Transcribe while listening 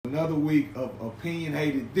another week of Opinion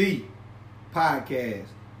Hated the podcast.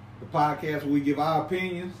 The podcast where we give our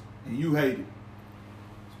opinions and you hate it.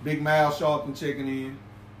 It's Big Mal Sharpton checking in.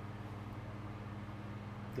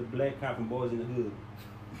 The Black Coppin Boys in the Hood.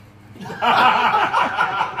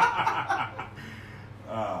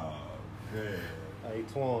 Oh, man. Hey,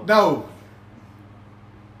 Twan. No.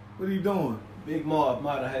 What are you doing? Big Marv,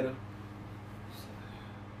 Mata Hater.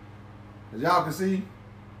 As y'all can see,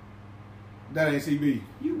 that ain't CB.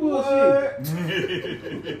 You bullshit.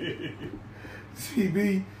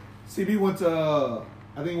 CB went to,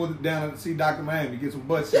 I think he went down to see Dr. Miami, get some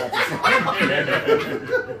butt shots or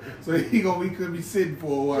something. So he could be sitting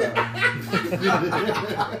for a while.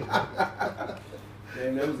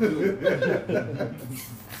 Damn, that was good.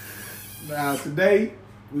 Now, today,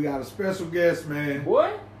 we got a special guest, man.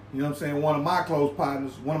 What? You know what I'm saying? One of my close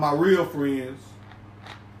partners, one of my real friends.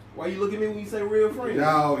 Why you look at me when you say real friends?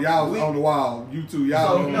 Y'all on the wall. You two,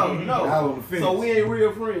 y'all So, no. y'all on the fence. So we ain't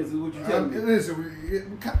real friends, is what you telling me.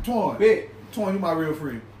 Listen, Twan. Bet. Twan, you my real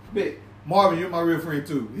friend. Bet. Marvin, you're my real friend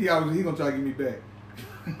too. He gonna try to get me back.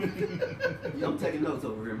 Yeah, I'm taking notes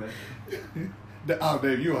over here, man. Oh,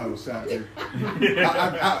 Dave, you don't have a shot, dude.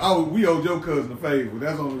 We owe your cousin a favor.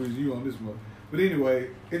 That's the only reason you on this one. But anyway,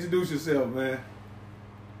 introduce yourself, man.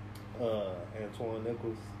 Antoine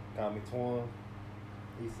Nichols. Call me Twan.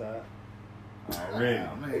 Eastside. Already.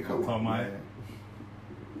 Oh, man, come Talking on, about- man.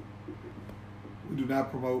 We do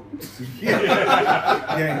not promote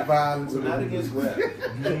gang violence. We're not against rap.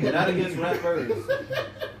 We're not against rappers.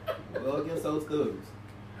 We're against those thugs.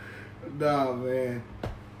 Nah, man.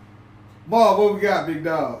 Marv, what we got, big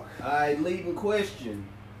dog? Alright, leading question.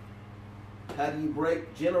 How do you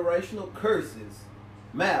break generational curses?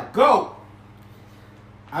 Mal, go!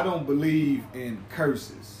 I don't believe in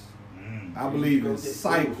curses. I believe in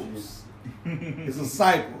cycles. It's a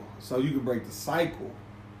cycle, so you can break the cycle.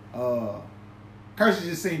 Curses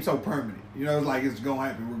just seem so permanent. You know, it's like it's gonna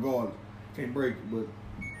happen regardless. Can't break it, but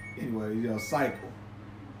anyway, you know, cycle.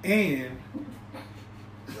 And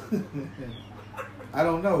I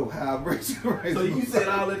don't know how I break generational. So you said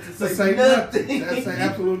all that to to say nothing. That's saying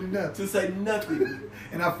absolutely nothing. To say nothing.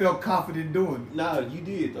 And I felt confident doing it. Nah, you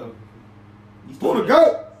did though. You For the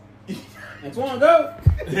started- goat. Antoine, go!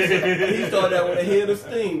 He started out with a head of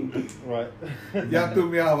steam. Right. Y'all threw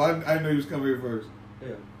me off. I knew you was coming here first.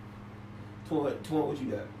 Yeah. Twan, what you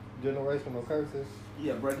got? Generational curses.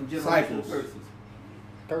 Yeah, breaking generational Cycles. curses.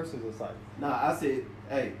 Curses are cycles. Nah, I said,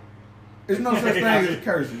 hey. There's no such thing as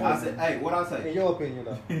curses. I said, hey, what I In say? your opinion,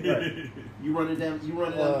 though. Right. You running down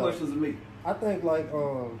questions of me. I think like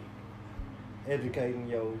educating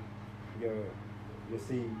your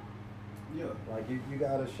seed. Yeah. Like you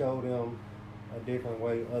gotta show them a different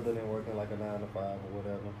way other than working like a 9 to 5 or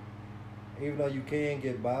whatever. Even though you can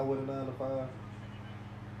get by with a 9 to 5,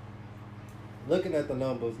 looking at the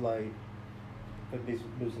numbers like do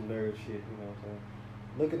some nerd shit, you know what I'm saying?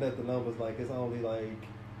 Looking at the numbers like it's only like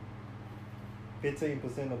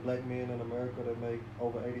 15% of black men in America that make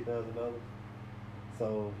over $80,000.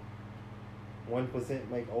 So 1%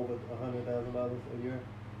 make over $100,000 a year.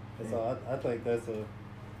 And so I think that's a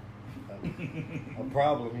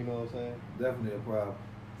problem, you know what I'm saying? Definitely a problem.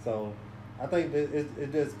 So I think that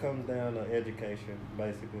it just comes down to education,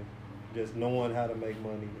 basically. Just knowing how to make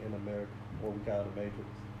money in America, what we call the matrix.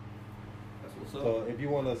 That's what's up. So if you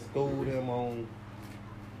want to school them on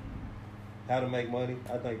how to make money,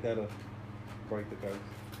 I think that'll break the curse.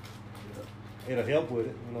 It'll help with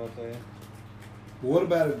it, you know what I'm saying? But what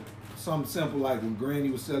about something simple like when Granny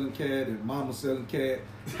was selling cat and Mama was selling cat?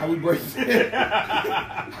 How we break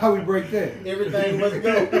that? How we break that? Everything must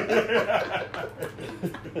go.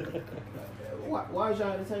 Why is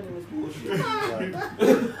y'all entertaining this bullshit?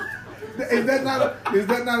 Is that not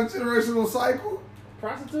a generational cycle?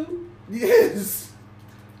 Prostitute? Yes.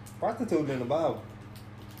 Prostituting in the Bible.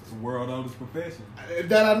 It's a world oldest profession.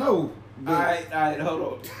 That I know. Alright, hold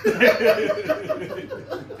on.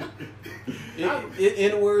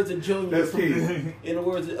 In the words of Junior, That's key. In the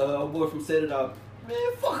words of a boy from Set It Up, man,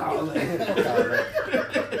 fuck all that.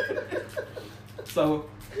 So,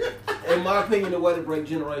 in my opinion, the way to break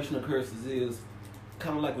generational curses is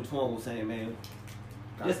kind of like what Twan was saying, man.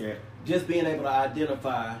 Just being able to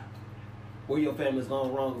identify where your family's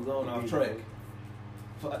gone wrong or gone off track.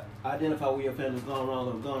 Identify where your family's gone wrong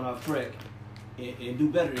or gone off track, and do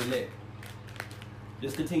better than that.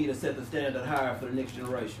 Just continue to set the standard higher for the next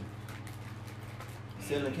generation.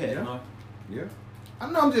 Selling cat, Yeah. huh? Yeah.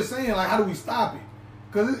 I'm just saying, like, how do we stop it?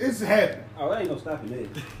 Because it's happening. Oh, there ain't no stopping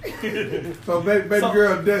that. So baby So-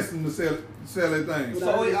 girl destined to sell that thing.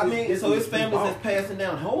 So his families that's passing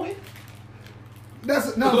down hoeing.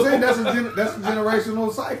 That's no. I'm saying that's a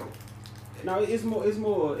generational cycle. No, it's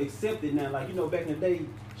more accepted now. Like, you know, back in the day,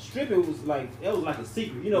 stripping was like a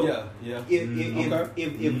secret. You know, Yeah.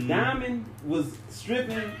 If Diamond was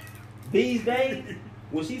stripping these days,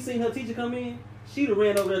 when she seen her teacher come in, she'd have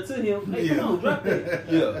ran over there to him. Hey, come on, drop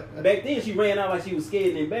that. Yeah. Back then, she ran out like she was scared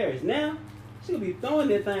and embarrassed. Now, she'll be throwing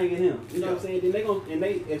that thing at him. You know what I'm saying? Then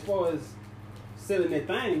they as far as selling that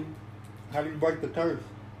thing. How do you break the turf?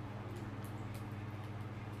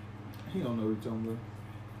 He don't know what you're talking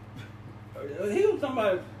about. He was talking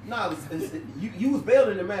about. Nah, you was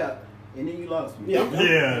bailing him out, and then you lost me.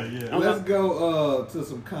 Yeah. Yeah. Let's go to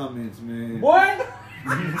some comments, man. What?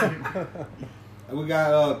 We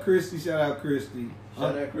got Christy. Shout out Christy.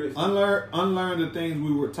 Shout out Christy. Unlearn the things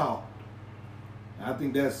we were taught. I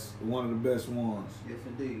think that's one of the best ones. Yes,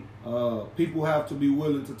 indeed. People have to be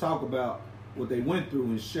willing to talk about what they went through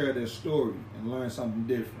and share their story and learn something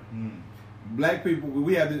different. Black people,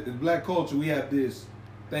 we have this, in black culture, we have this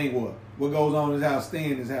thing, what goes on in his house, stay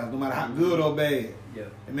in his house, no matter how good or bad. Yeah.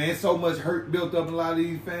 And man, so much hurt built up in a lot of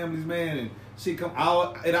these families, man, and it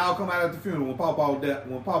all come out at the funeral when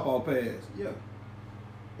Pawpaw passed. Yeah.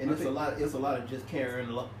 And it's a lot of just carrying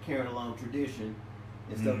along tradition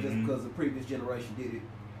and stuff just because the previous generation did it.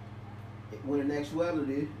 When in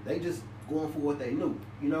actuality, they just going for what they knew,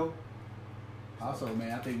 you know? Also,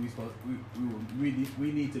 man, I think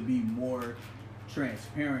we need to be more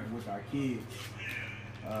transparent with our kids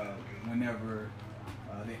whenever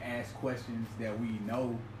they ask questions that we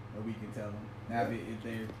know that we can tell them. Now, if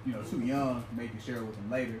they're too young, maybe share it with them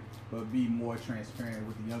later, but be more transparent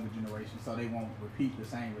with the younger generation so they won't repeat the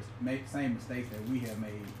same mistakes that we have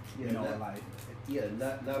made in our life. Yeah,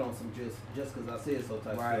 not on some just because I said so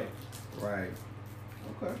type Right. stuff. Right.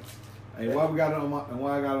 Okay. Hey, why I got it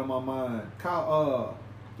on my mind? Call.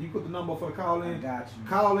 You put the number for the call in. I got you.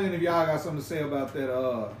 Call in if y'all got something to say about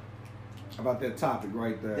that topic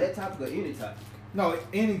right there. That topic or any topic? No,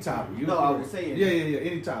 any topic. No, I was saying. Yeah.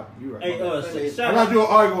 Any topic. You right. Hey, I shout thought out, you were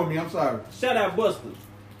arguing with me. I'm sorry. shout out Buster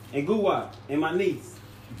and Guwap and my niece.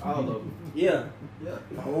 All of them. Yeah. Yeah.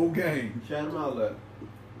 The whole game. Shout them all out.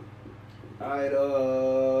 All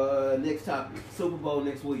right, next topic. Super Bowl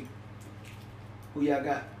next week. Who y'all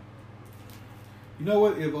got? You know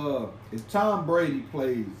what? If Tom Brady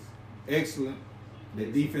plays excellent, the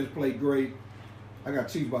defense played great, I got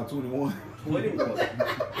Chiefs by 21. 21.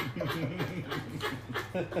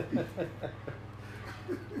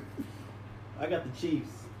 I got the Chiefs.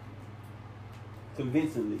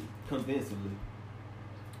 Convincingly.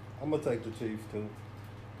 I'm gonna take the Chiefs too.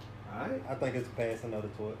 All right. I think it's passing of the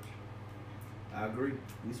torch. I agree.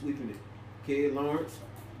 We sweeping it. Kid Lawrence.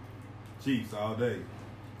 Chiefs all day.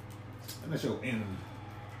 And that's your enemy.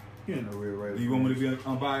 You ain't no real Raiders. Do you want me to be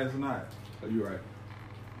unbiased or not? Oh, you're right.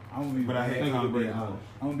 I'm gonna be But I Thank had you for Tom being Brady. honest.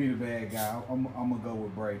 I'm gonna be the bad guy. I'm gonna go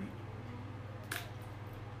with Brady.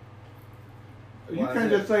 You Why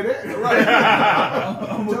can't is just say that.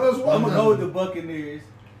 I'm Tell us why. gonna go with the Buccaneers.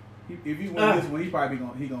 If he win this one,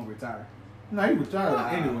 he gonna retire. No, he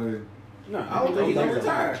retired anyway. No, I don't think he's gonna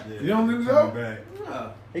retire. You don't think so? Coming back.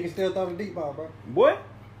 No. He can still throw the deep ball, bro. What?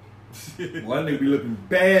 Well, that nigga be looking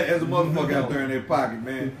bad as a motherfucker out there in their pocket,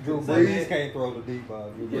 man. Drew Say Brees that. can't throw the deep ball.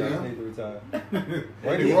 Drew Brees Yeah. need to retire. And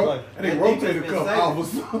Brady they play. That rotate a defense couple been off or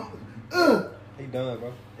something. He done,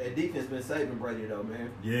 bro. That defense been saving Brady though, man.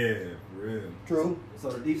 Yeah, for real. True. So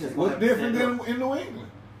the defense. gonna What's have to different stand than up. in New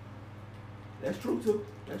England? That's true too.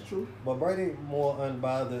 That's true. But Brady more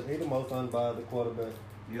unbothered. He the most unbothered quarterback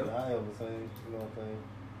Yep. that I ever seen. You know what I'm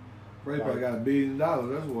Brady probably got $1 billion.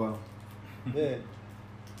 That's why. saying? Yeah.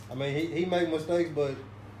 I mean, he make mistakes, but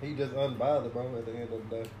he just unbothered, bro. At the end of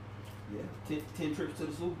the day. Yeah. 10 trips to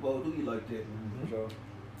the Super Bowl. Do you like that? For sure.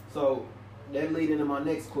 So that lead into my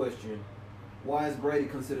next question: why is Brady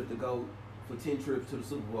considered the GOAT for 10 trips to the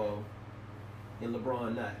Super Bowl, and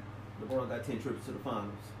LeBron not? LeBron got 10 trips to the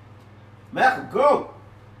finals. Malcolm, go!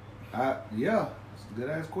 Yeah, it's a good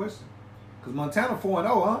ass question. Cause Montana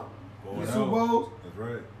 4-0, huh? In Super Bowls. That's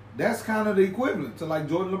right. That's kind of the equivalent to like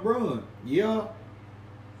Jordan LeBron. Yeah.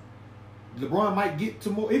 LeBron might get to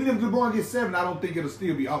more. Even if LeBron gets 7, I don't think it'll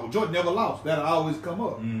still be awful. Jordan never lost. That'll always come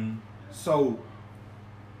up. So,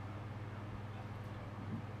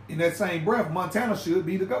 in that same breath, Montana should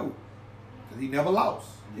be the GOAT. Because he never lost.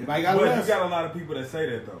 Everybody got But less. you got a lot of people that say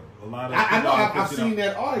that though. A lot of I know. I've you know, seen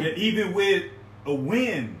that argument. even with a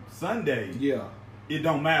win Sunday, Yeah. it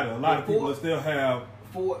don't matter. A lot of people will still have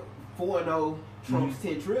 4-0 trumps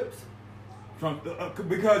 10 trips. Trump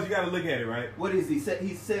because you got to look at it, right? What is he?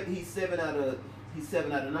 He's 7 out of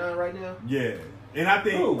 9 right now. Yeah, and I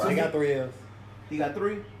think Who? He got 3 L's. He got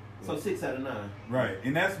 3. So 6 out of 9. Right,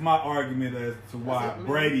 and that's my argument as to why That's it, man.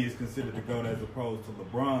 Brady is considered the GOAT as opposed to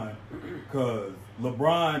LeBron, because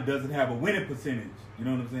LeBron doesn't have a winning percentage. You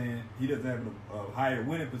know what I'm saying? He doesn't have a higher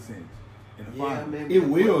winning percentage in the Yeah, finals. man. It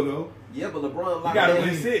will though. Yeah, but LeBron He locked got to in.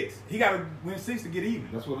 win 6. He got to win 6 to get even.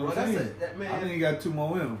 That's what Bro, I'm that's saying. it, that man. I think he got 2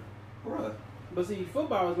 more in him. Bruh. But see,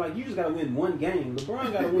 football is like you just gotta win one game.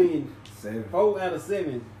 LeBron gotta win 7. 4 out of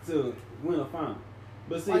 7 to win a final.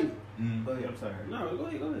 But see, Like- Mm. Go ahead, I'm sorry. no, go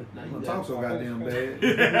ahead. Nah, I'm you gonna got talk it. so goddamn bad.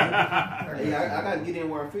 Hey, I gotta get in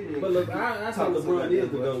where I fit in. But look, I think Talk so LeBron goddamn is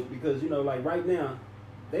the much. GOAT because, you know, like right now,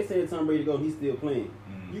 they said Tom Brady go, he's still playing.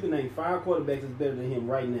 Mm. You can name 5 quarterbacks that's better than him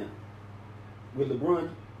right now. With LeBron,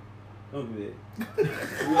 don't do that.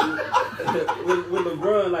 with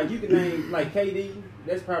LeBron, like you can name like KD,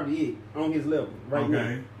 that's probably it on his level right now.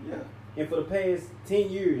 Okay. Yeah. And for the past 10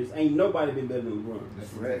 years, ain't nobody been better than LeBron.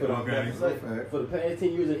 That's right. For the, Okay. That's a fact. for the past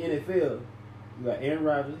 10 years in the NFL, you got Aaron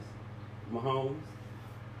Rodgers, Mahomes,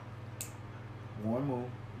 One more.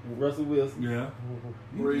 Russell Wilson, Yeah.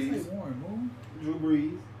 You Breeze. just say Warren Moon. Drew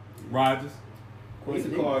Brees, Rogers. Quincy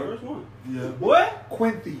He was Carter. the first one. Yeah. What?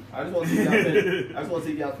 Quincy. I just want to see y'all paying, I just want to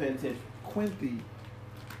see if y'all paying attention. Quincy.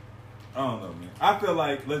 I don't know, man. I feel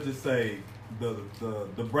like, let's just say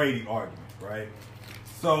the Brady argument, right?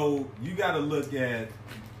 So you got to look at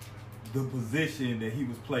the position that he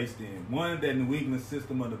was placed in. One, that New England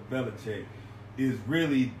system under Belichick is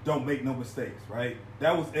really don't make no mistakes, right?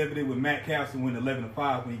 That was evident with Matt Castle winning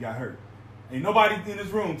 11-5 when he got hurt. Ain't nobody in this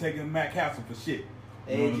room taking Matt Castle for shit.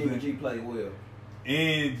 You know And what I'm Jimmy saying? G played well.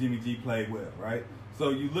 And Jimmy G played well, right? So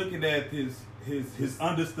you looking at his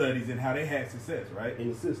understudies and how they had success, right? In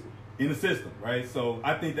the system. In the system, right? So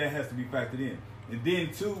I think that has to be factored in. And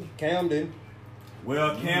then two, Camden.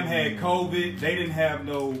 well, Cam had COVID. They didn't have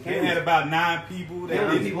no. They Cam- had about 9 people that There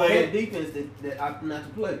were didn't people on that play. defense that opted not to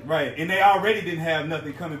play. Right, and they already didn't have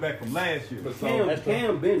nothing coming back from last year. But So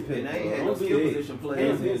Cam been picked. And they ain't had Don't no do skill that. position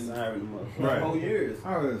players Cam been in- sorry in the motherfucker. Right. 4 years.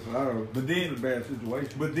 I don't. But then- it's a bad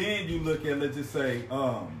situation. But then you look at, let's just say,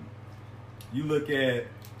 you look at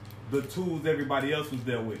the tools everybody else was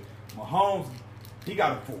there with. Mahomes, he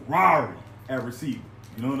got a Ferrari at receiver.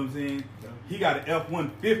 You know what I'm saying? He got an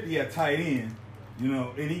F-150 at tight end. You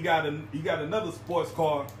know, and he got another sports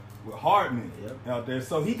car with Hardman Yep. out there.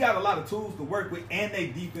 So he got a lot of tools to work with, and they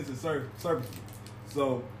defensive services.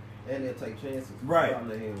 So And they'll take chances. Right.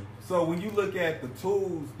 Probably him. So when you look at the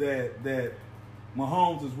tools that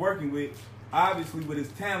Mahomes is working with, obviously with his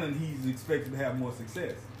talent, he's expected to have more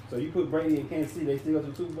success. So you put Brady in Kansas City, they still go to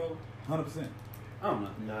the Super Bowl? 100%. I don't know.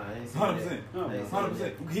 Nah, I ain't seen 100%. that. No, I ain't seen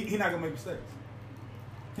 100%. He not gonna make mistakes.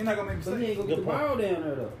 He not gonna make But he ain't mistakes. gonna get the ball down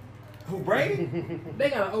there though. Who, Brady? They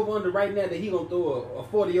got an over under right now that he gonna throw a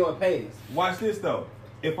 40-yard pass. Watch this though.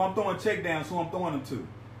 If I'm throwing check downs, who I'm throwing them to?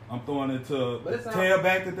 I'm throwing it to But the it's all-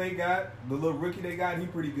 tailback that they got, the little rookie they got. He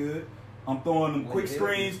pretty good. I'm throwing them Well, quick yeah.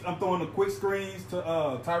 screens. I'm throwing the quick screens to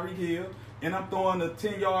Tyreek Hill, and I'm throwing the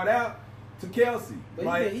 10-yard out to Kelsey. But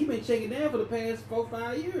Like, he been checking down for the past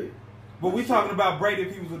 4-5 years. but we talking about Brady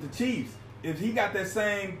if he was with the Chiefs. If he got that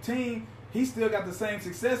same team, he still got the same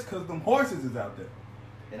success because them horses is out there.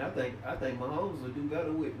 And I think Mahomes would do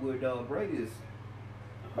better with Brady's.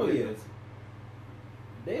 Oh yeah.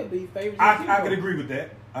 They'll be favorites. I could agree with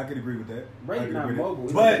that. I could agree with that. Brady I could not agree with mobile.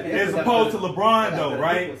 that. But He's as got opposed to better- LeBron, got though, better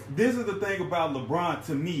right? defense. This is the thing about LeBron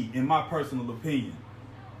to me, in my personal opinion.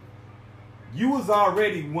 You was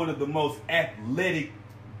already one of the most athletic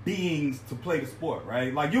beings to play the sport,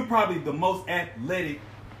 right? Like you're probably the most athletic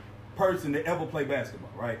person to ever play basketball,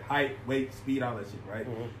 right? Height, weight, speed, all that shit, right?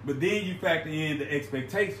 Mhm. But then you factor in the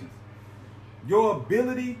expectations. Your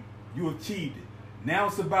ability, you achieved it. Now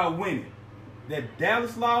it's about winning. That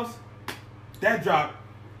Dallas loss, that drop.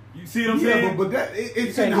 You see what I'm Yeah, saying? but that it You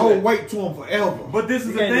shouldn't can't do hold that. weight to him forever. But this is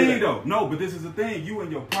You the can't do thing, that. though. No, but this is the thing. You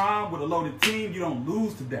in your prime with a loaded team, you don't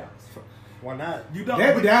lose to Dallas. Why not? You don't.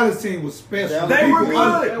 that Dallas team was special. They People were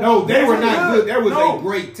good. No, they They were were not good. good. That was No. a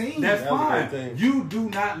great team. That's That was a fine. great team. You do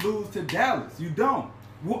not lose to Dallas. You don't.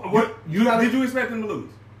 What? You gotta- Did you expect them to lose?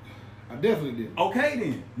 I definitely did. Okay,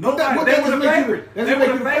 then. What Nobody. that They were doesn't the make you- favorite. doesn't They make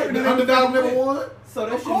were you the favorite. the underdog never won. So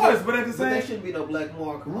there Of should course, be, but at the there same- shouldn't be no black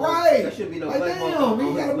mark. Right. There should be no Like, black mark damn, on he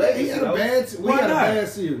his had a legacy, bad though. we Why had a not? bad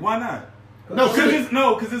series. Why not? No, Because cause this is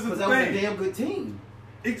Because the that was a thing. damn good team.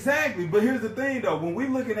 Exactly, but here's the thing though. When we're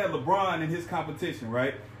looking at LeBron and his competition,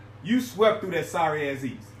 right? You swept through that sorry ass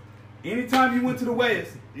East. Anytime you went to the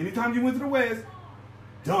West,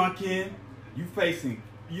 Duncan, you facing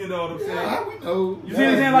You know what I'm saying? Yeah, we know. You see what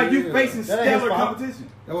I'm saying? Like you Yeah. facing That ain't his stellar fault. competition.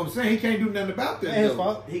 That's what I'm saying. He can't do nothing about that. Ain't his though.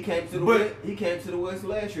 fault. He came to the But- West. He came to the West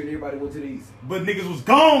last year, and everybody went to the East. But niggas was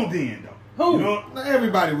gone then though. Who? You know? Not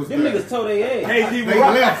everybody was Them there. niggas told their ass. KG was They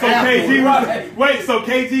left so KG was afterwards. wait, so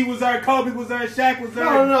KG was there, Kobe was there, Shaq was there.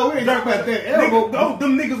 No, we ain't talking about that era. Niggas,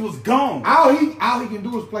 them niggas was gone. All he can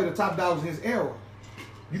do is play the top dogs in his era.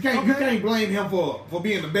 You can't blame him for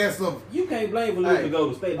being the best of. You can't blame for losing to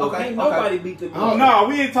Golden State. Though. Okay, Can't okay. nobody beat them. Oh, No,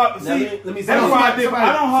 we ain't talking. Now, See, let me say that's this. why I did.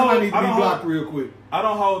 I don't Somebody hold. needs to I be don't blocked hold. real quick. I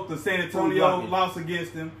don't hold the San Antonio blocking? loss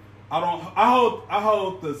against him. I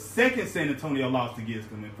hold the second San Antonio loss against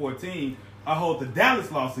him in 14. I hold the Dallas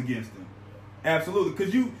loss against him. Absolutely,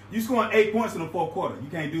 because you scoring 8 points in the fourth quarter. You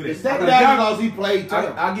can't do that. The second Dallas loss he played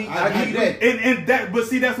tough. I'll give you that. And that, but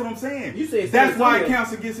see, that's what I'm saying. You said that's San why it Antonio.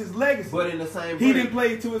 counts against his legacy. But in the same He break, didn't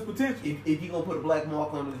play to his potential. if you're gonna put a black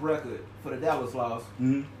mark on his record for the Dallas loss,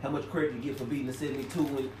 Mhm. how much credit you get for beating the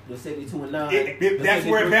 72 and 9? That's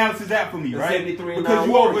where it balances out for me, the right? 73 and Because 9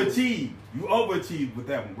 you Warriors. overachieved. You overachieved with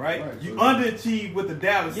that one, right? Right, You so- underachieved with the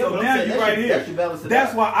Dallas. Yeah, So but I'm now saying you that right should- here. that should balance it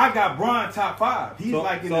That's out. why I got Bron top 5. He's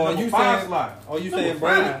like in the number 5 slot. Are you Number saying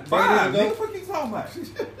Brady? five, Brady five. to Nigga, go? what you talking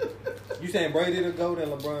about? You saying Brady to go, then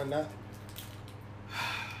LeBron not?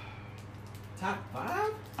 Top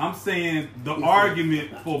 5? I'm saying the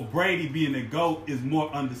argument for Brady being the GOAT is more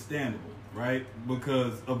understandable, right?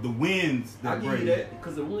 Because of the wins I'll that give Brady you that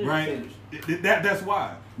because the win right? finished. That's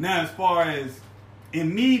why. Now, as far as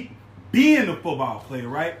in me being a football player,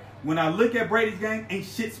 right? When I look at Brady's game, ain't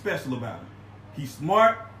shit special about him. He's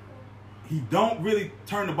smart. He don't really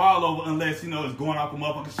turn the ball over unless, it's going off a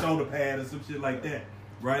motherfucking shoulder pad or some shit like that,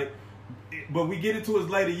 right? But we get into his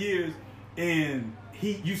later years, and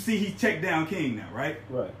you see he checked down King now, right?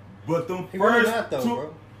 Right. But them He really first not though, two,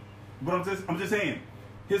 bro. but I'm just saying,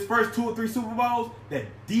 his first 2 or 3 Super Bowls, that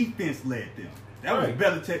defense led them. That was Right.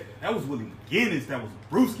 Belichick. That was Willie McGinnis. That was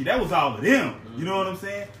Brewski. That was all of them. You know what I'm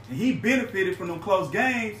saying? And he benefited from them close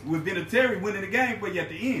games with Vinatieri winning the game for you at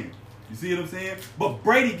the end. You see what I'm saying? But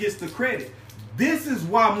Brady gets the credit. This is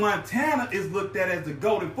why Montana is looked at as the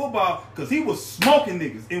GOAT in football, because he was smoking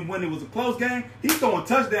niggas. And when it was a close game, he's throwing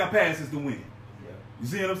touchdown passes to win. You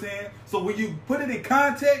see what I'm saying? So when you put it in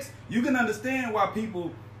context, you can understand why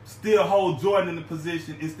people still hold Jordan in the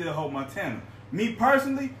position and still hold Montana. Me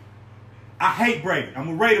personally, I hate Brady. I'm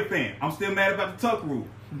a Raider fan. I'm still mad about the Tuck rule.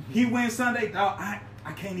 He wins Sunday, dog.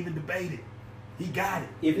 I can't even debate it. He got it.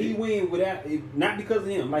 If he win not because of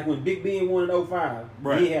him, like when Big Ben won in 05,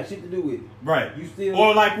 Right. he ain't had shit to do with it. Right. You still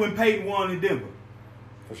Or like when Peyton won in Denver.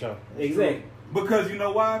 For sure. exactly. Because you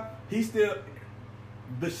know why? He still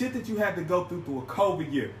the shit that you had to go through a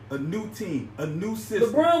COVID year, a new team, a new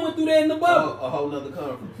system. LeBron went through that in the bubble. A whole nother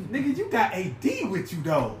conference. Nigga, you got AD with you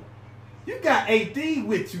though. You got AD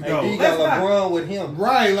with you though. AD Let's got not- LeBron with him.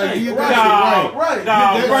 Right, like Hey, get right. that shit right. Right. Get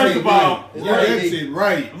Nah, that first shit of all, right. it's Get right. that shit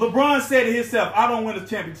right. LeBron said it himself, I don't win a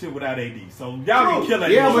championship without AD. So y'all can kill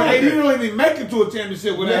AD. Yeah, but AD don't even make it to a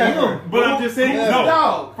championship without him. But I'm just saying, Who's the no.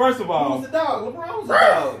 dog? First of Who's all, the dog? LeBron's the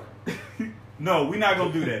dog. no, we're not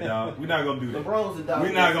gonna do that, dog. We're not gonna do that. LeBron's the dog.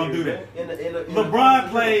 We're not gonna do that. In the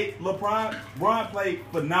LeBron played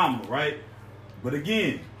phenomenal, right? But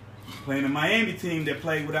again, playing a Miami team that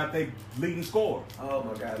played without their leading scorer. Oh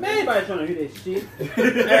my God. Man, everybody trying to hear that shit.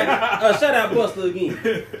 And, shout out Buster again.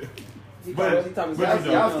 He But- talking but about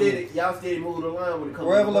Y'all steady moving the line when it comes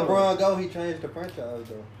Wherever to LeBron go, he changed the franchise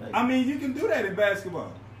though. I mean, you can do that in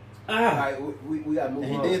basketball. All right, we gotta move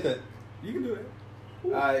And he on. did that. You can do that.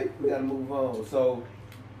 All right, we gotta move on. So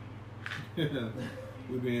we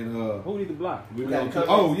been Who need to block? we got been comments?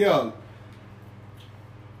 oh yeah.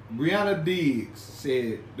 Brianna Diggs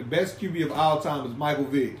said the best QB of all time is Michael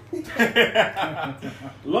Vick.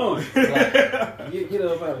 Lauren. Get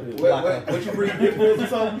up out of here. what you breed pit bulls or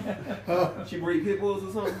something? She breed pit bulls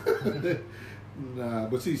or something? Nah,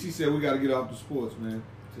 but she said we got to get off the sports, man.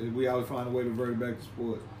 Said we always find a way to revert back to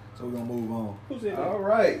sports, so we're gonna move on. Who said that? All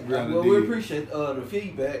right. Brianna Well, we Diggs. appreciate the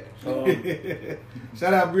feedback.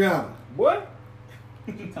 Shout out Brianna. What?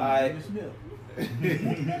 All right.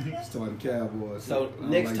 She's talking the Cowboys. So I don't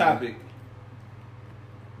next like topic.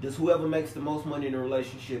 Does whoever makes the most money in a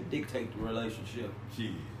relationship dictate the relationship?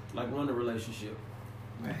 Shit. Like run the relationship?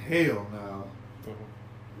 that. Man, hell no.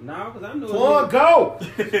 No, because I know. Come on, go!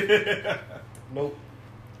 Nope.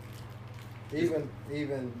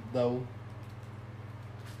 Even though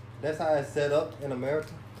that's how it's set up in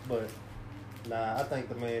America, but nah, I think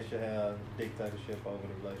the man should have dictatorship over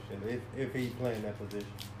the relationship if he's playing that position.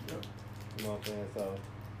 You know what I'm saying? So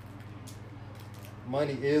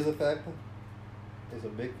money is a factor. It's a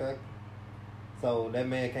big factor. So that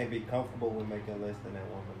man can't be comfortable with making less than that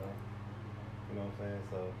woman though. You know what I'm saying?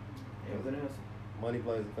 So That was an answer. money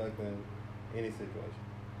plays a factor in any situation.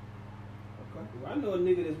 I know a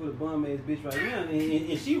nigga that's with a bum ass bitch right now,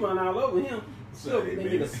 and she run all over him. She'll get that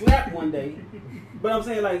nigga slapped one day. But I'm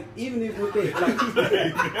saying, like, even if with that, like,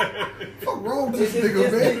 Fuck wrong with this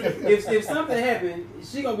nigga, man? if something happened,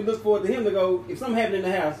 she gonna be looking forward to him to go. If something happened in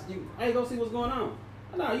the house, hey, go see what's going on.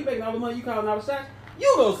 No, you making all the money, you calling all the shots.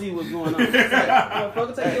 You go see what's going on.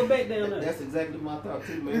 Motherfucker, take your back down there. That's exactly my thought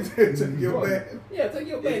too, man. Take your back. Yeah, take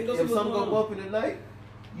your back. If, Go see if what's something going go on. up in the night,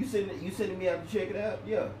 you sending me out to check it out.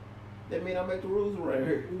 Yeah, that mean I make the rules around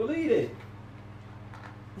here. Believe it.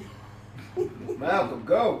 Malcolm,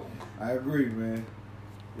 go. I agree, man.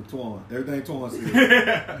 With Twan. Everything Twan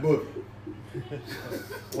said. Book.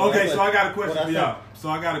 Okay, so I got a question What I for y'all. So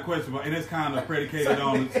I got a question, and it's kind of predicated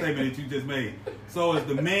on the statement that you just made. So is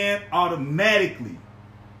the man automatically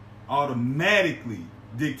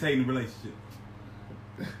dictating the relationship?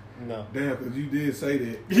 No. Damn, because you did say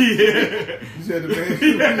that. Yeah. You said the man should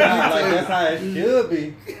be Like that's how it should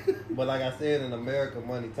be. But like I said, in America,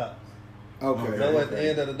 money talks. Okay. So at the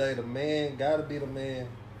end of the day, the man gotta be the man,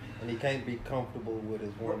 and he can't be comfortable with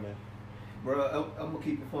his woman. Bro, I'm gonna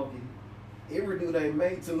keep it funky. Every dude ain't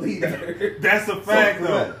made to lead her. That's a fact, True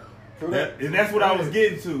though. that. True that. And that's what I was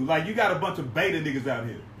getting to. Like, you got a bunch of beta niggas out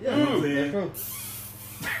here. Yeah. You know what I'm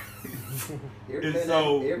That's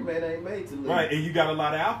saying? true. Every man ain't made to lead. Right, and you got a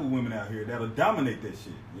lot of alpha women out here that'll dominate that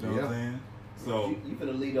shit. You know what I'm Yeah. saying? So, You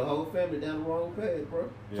finna lead the whole family down the wrong path, bro.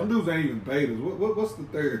 Some dudes ain't even betas. What's the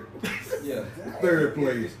third? Yeah. Third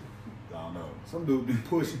place. I don't know. Some dudes be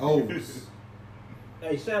pushovers.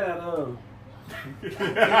 Hey, shout out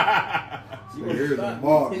Here's a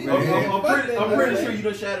mark, I'm- man. I'm pretty sure you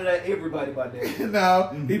done shouted at everybody by that. No,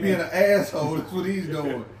 he being an asshole. That's what he's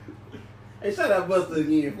doing. Hey, shout out Buster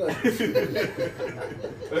again.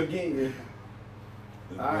 Again.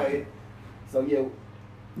 Alright. So yeah,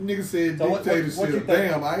 Nigga said So what you dictatorship. think?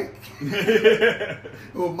 Damn, Ike.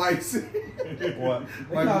 Or Mike said. What?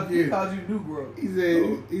 They Mike called, again. called you Negro.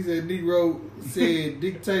 He said Negro said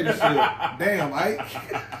dictatorship. Damn, Ike.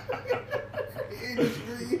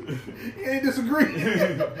 He ain't disagree.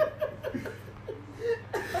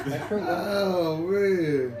 That's true. Oh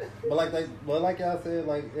man. But like y'all said,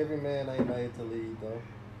 like every man ain't made to lead though.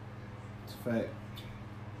 It's a fact.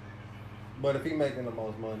 But if he making the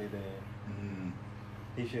most money, then Mhm.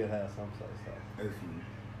 he should have some say so. That's-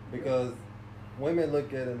 Because women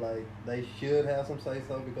look at it like they should have some say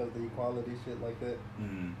so because of the equality shit like that.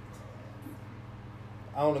 mhm.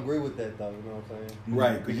 I don't agree with that though. You know what I'm saying?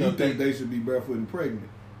 Right, because you Because think they should be barefoot and pregnant.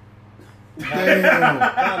 Kinda Damn.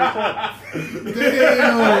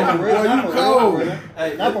 Damn. for real, Boy, not you for real, cold. for real.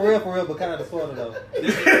 Hey, Not for real, but kind of sort of though.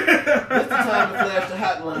 this the time to flash the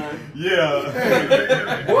hotline.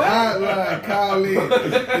 Yeah. Hotline, call in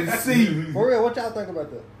and see. For real, what y'all think about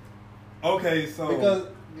that? Okay, so Because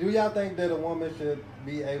do y'all think that a woman should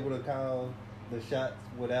be able to call the shots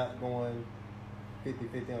without going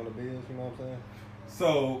 50-50 on the bills? You know what I'm saying?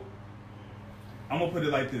 So, I'm gonna put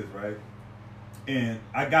it like this, right? And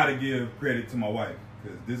I gotta give credit to my wife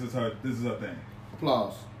because this is her thing.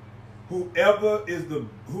 Applause.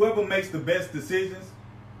 Whoever makes the best decisions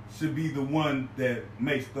should be the one that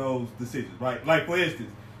makes those decisions, right? Like for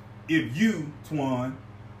instance, if you, Twan,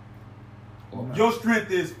 your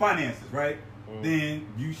strength is finances, right? Then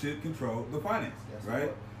you should control the finances, That's right?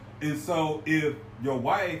 right. And so if your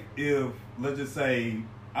wife, let's just say,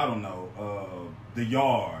 I don't know, the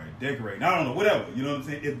yard, decorating, I don't know, whatever, you know what I'm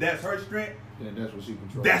saying? If that's her strength, Then that's what she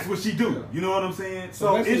controls. that's what she do. Yeah. You know what I'm saying?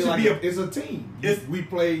 So it basically should like be it's a team. it's- We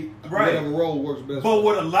play Right. whatever role works best. But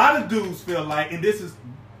what a lot of dudes feel like, and this is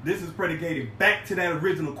predicated back to that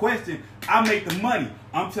original question. I make the money.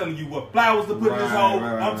 I'm telling you what flowers to put in this Right, hole.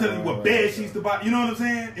 right, I'm telling you what right, bed right. sheets to buy. You know what I'm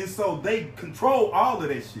saying? And so they control all of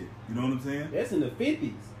that shit. You know what I'm saying? That's in the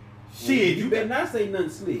 50s. Shit, You better not say nothing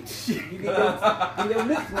slick. You get your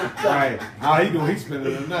lips knocked right. How he doing? He's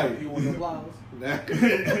spending the night. You want the applause? no, not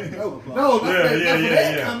Yeah, for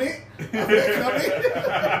that yeah. comment. Not for that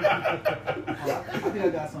comment. I think I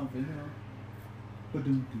got something, you know.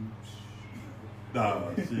 Ba-doom-doom.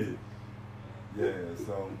 Nah, shit. Yeah,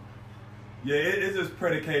 so it's just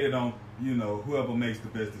predicated on whoever makes the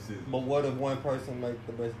best decision. But what if one person makes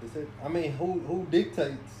the best decision? I mean, who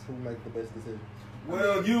dictates who makes the best decision?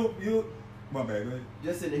 Well, you. My bad. Go ahead.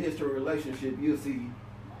 Just in the history of relationship, you'll see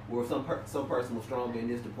where some person was stronger in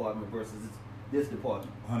this department versus this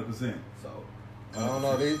department. 100%. So I don't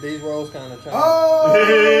know. These roles kind of change. Oh,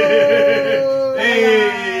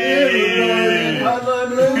 Hey.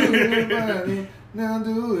 everybody, now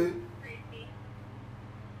do it.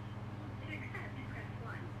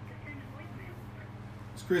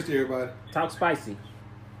 Christy, everybody. Talk spicy.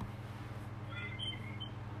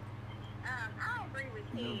 I agree with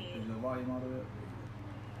Is Kid. the volume out of it?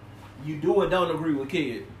 You do or don't agree with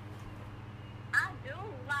Kid? I do.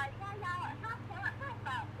 Like, how y'all,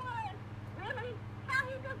 what? Really? How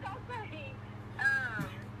he just gonna say,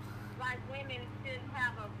 like women shouldn't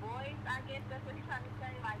have a voice? I guess that's what he's trying to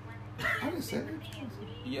say. Like women I didn't say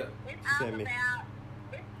that. Yeah. It's all Send me. about,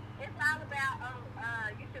 it's all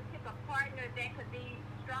about, you should pick a partner that could be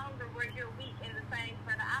stronger where you're weak and the same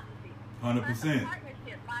for the opposite. 100%.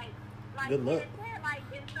 Partnership, like Good luck. it said, like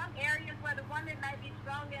in some areas where the woman may be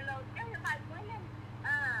strong in those areas, like women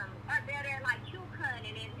are better at like cute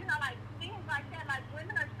hunting and like things like that. Like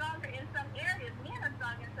women are stronger in some areas, men are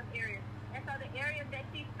strong in some areas, and so the areas that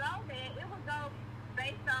she's strong in, it would go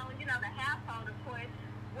based on the household, of course,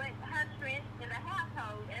 what her strengths in the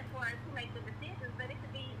household as far as who makes the decisions. But it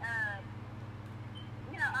could be a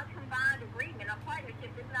combined agreement, a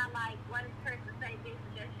partnership. It's not like one person say this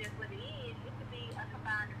and that's just what it is. It could be a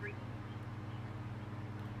combined agreement.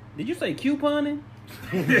 Did you say couponing?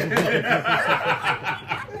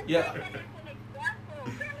 Yeah.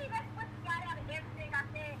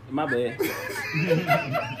 My bad.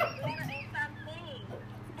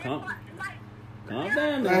 Calm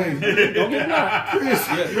down, Hey. man. Don't get blocked. Chris,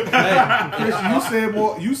 Hey, Chris,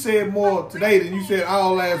 you said more today than you said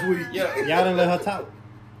all last week. yeah. Y'all didn't let her talk.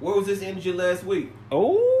 Where was this energy last week?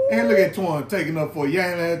 Oh. And look at Twan taking up for you.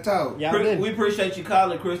 Ain't let her talk. Y'all didn't. We appreciate you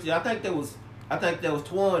calling, Christy. I think that was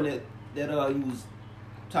Twan that you was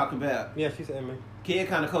talking about. Yeah, she said me. Kid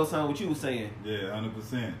kind of co-signed what you was saying. Yeah,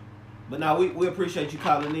 100%. But now we appreciate you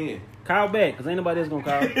calling in. Call back, cause ain't nobody else gonna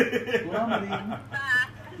call.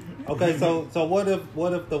 Okay, so what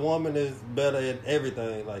if the woman is better at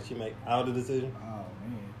everything? Like she make all the decisions? Oh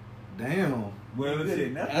man. Damn. Well, Good shit.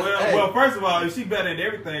 enough. Hey. Well, first of all, if she better at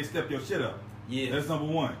everything, step your shit up. Yeah. That's number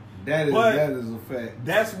one. That is But- a fact.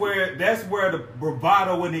 That's where the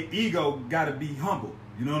bravado and the ego got to be humble.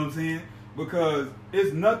 You know what I'm saying? Because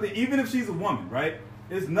it's nothing. Even if she's a woman, right?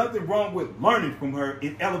 There's nothing wrong with learning from her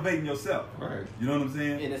and elevating yourself. Right. You know what I'm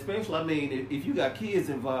saying? And especially, I mean, if you got kids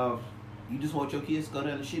involved, you just want your kids to go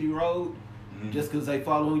down the shitty road just because they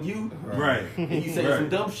following you, Right. and you say Right. some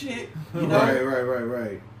dumb shit. You know?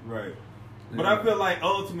 Right. Right. But I feel like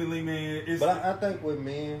ultimately, man, it's. But I think with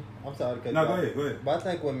men, I'm sorry to cut No, you go off. ahead. But I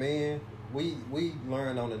think with men, we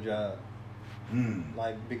learn on the job.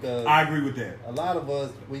 Like because I agree with that. a lot of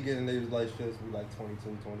us, we get in these relationships, we like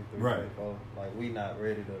 22, 23, Right. 24. Like we not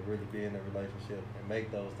ready to really be in a relationship and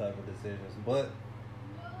make those type of decisions. But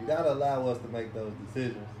you gotta allow us to make those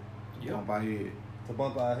decisions Jump by head. to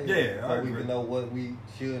bump our head, Yeah, I so we agree. can know what we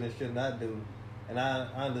should and should not do. And I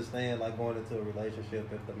understand like going into a relationship,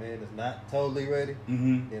 if the man is not totally ready,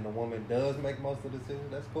 Mm-hmm. then the woman does make most of the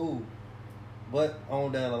decisions. That's cool. But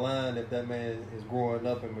on down the line, if that man is growing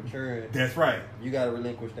up and maturing, That's right. you got to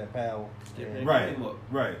relinquish that power. Step And that Right. game up.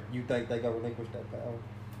 Right. you think they gonna relinquish that power?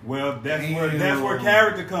 Well, that's Damn. where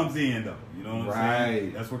character comes in, though. You know what I'm saying?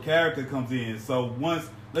 Right. That's where character comes in. So once,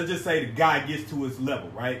 let's just say the guy gets to his level,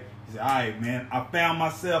 right? He said, "All right, man, I found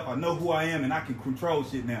myself. I know who I am, and I can control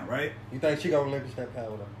shit now, right?" You think she gonna relinquish that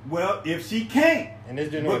power though? Well, if she can't, And this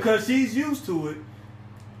generation, because she's used to it,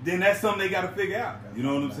 then that's something they got to figure out. You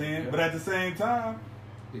know what I'm saying? Yeah. But at the same time,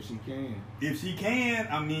 If she can. if she can,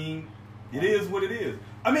 I mean, it is what it is.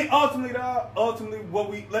 I mean, ultimately, what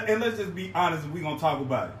and let's just be honest, we're gonna talk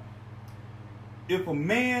about it. If a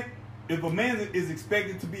man is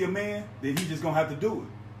expected to be a man, then he's just gonna have to do it.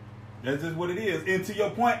 That's just what it is. And to your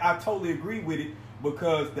point, I totally agree with it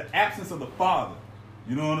because the absence of the father,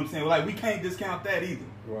 you know what I'm saying? Like we can't discount that either.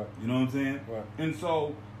 right? You know what I'm saying? Right. And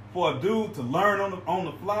so for a dude to learn on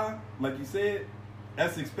the fly, like you said,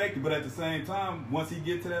 that's expected. But at the same time, once he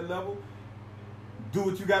get to that level, do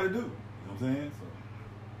what you got to do. You know what I'm saying?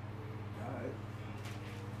 So All right.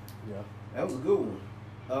 Yeah. That was a good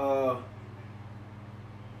one.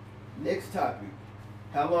 Next topic.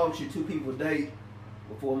 How long should two people date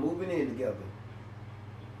before moving in together?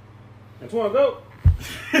 That's one go.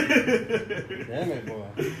 Damn it, boy.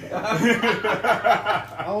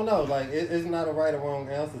 I don't know. Like it's not a right or wrong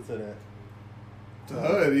answer to that. To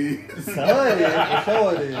her, it is. So it is. For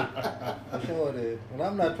sure it is. For sure it is. And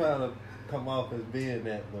I'm not trying to come off as being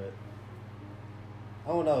that, but I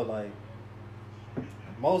don't know. Like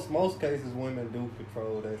most cases, women do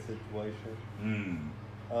control that situation.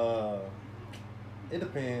 It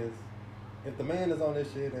depends. If the man is on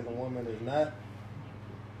this shit and the woman is not,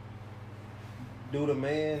 do the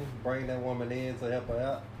man bring that woman in to help her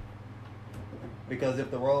out? Because if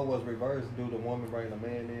the role was reversed, do the woman bring the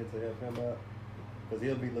man in to help him out? Because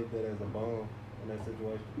he'll be looked at as a bum in that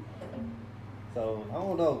situation. So I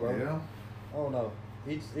don't know, bro. Yeah. I don't know.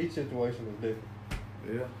 Each situation is different.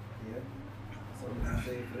 Yeah. Yeah. Something to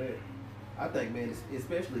say for that. I think, man,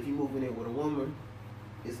 especially if you moving in with a woman,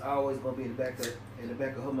 it's always gonna be in the back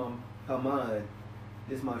of her mind.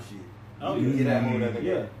 This my shit. Oh, You can yeah. get out.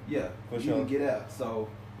 Yeah. Yeah. For You sure. can get out. So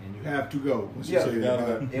And you have to go. When she Yeah. say You that.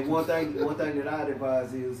 gotta go. and one thing that I'd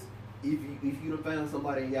advise is if you done found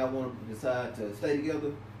somebody and y'all want to decide to stay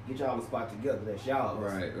together, get y'all a spot together. That's y'all.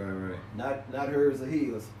 Right. Not hers or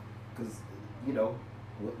his. Because, you know,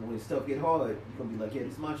 when stuff get hard, you're going to be like, yeah,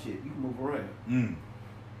 this is my shit. You can move around. Mm.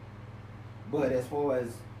 But as far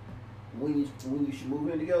as when you should move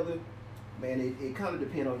in together, man, it kind of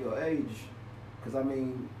depends on your age. Because, I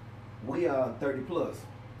mean, we are 30 plus.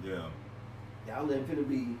 Yeah. Y'all ain't finna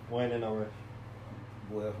be, We ain't in no rush.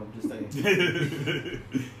 well, I'm just saying.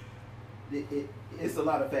 It's a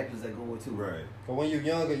lot of factors that go into it. Right. But when you're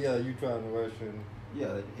younger, yeah, you trying to rush and Yeah,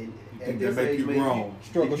 and You at think this that make age, you man, grown?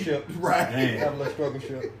 struggle ship. Right. Damn. Have a little struggle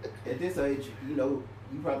ship. At this age, you know,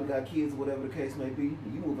 you probably got kids or whatever the case may be.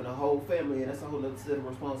 You moving a whole family, and that's a whole other set of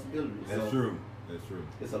responsibilities. That's So true. That's true.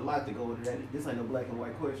 It's a lot to go into that. This ain't no black and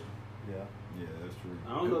white question. Yeah. Yeah, that's true.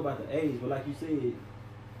 I don't know about the age, but like you said,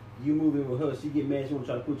 you move in with her, she get mad, she want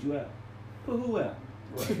to try to put you out. Put who out?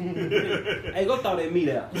 Hey, go throw that meat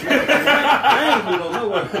out. I ain't gonna go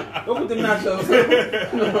nowhere. Go put them nachos.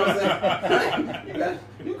 You know what I'm saying?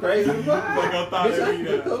 You crazy as fuck. Fuck, go throw that meat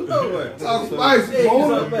out. Go nowhere. Talk spicy, Yeah, get boy.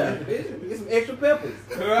 something back. Bitch, get some extra peppers.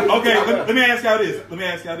 Okay, let me ask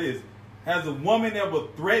y'all this. Has a woman ever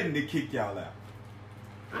threatened to kick y'all out?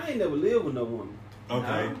 I ain't never lived with no woman.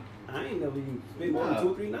 Okay. I ain't never even spent more than 2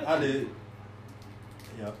 or 3 nights. I did.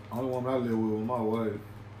 Yep. Only woman I live with was my wife.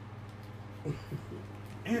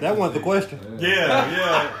 That wasn't the question.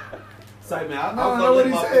 Yeah. Say, man, I No, was no, gonna what let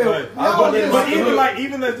he my said. But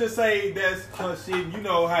even let's just say that's her shit. You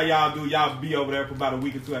know how y'all do. Y'all be over there for about a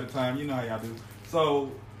week or two at a time. You know how y'all do.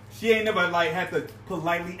 So she ain't never like had to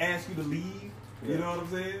politely ask you to leave. You know what I'm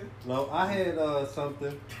saying? No, I had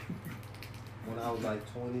something when I was like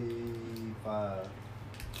 25.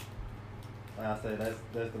 Like I said,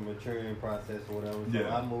 that's the maturing process or whatever. So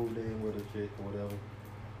Yeah. I moved in with a chick or whatever.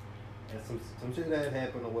 And some shit that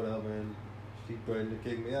happened or whatever, and she threatened to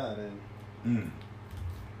kick me out, and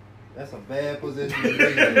that's a bad position to be in.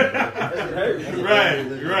 That's a bad position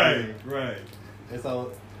to be in. Right. And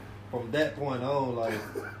so from that point on, like,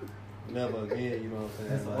 never again, you know what I'm saying?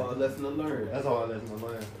 That's a Like, hard lesson to learn. that's a hard lesson to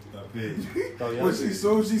learn. So, yeah, When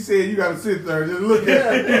soon as she said you gotta sit there and just look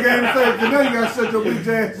at it, you can't say, 'cause now you gotta shut your bitch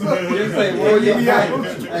ass up. Just say, Or you be out.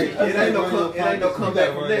 It ain't no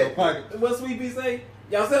comeback from that. What Sweet Pea say?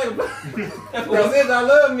 Y'all said y'all said y'all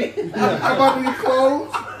love me. How about these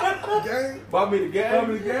clothes? Gang. Bought me the game. Bought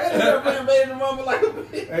me the gas. Everybody made the mama like a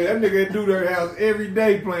bitch. Hey, that nigga at Dude house every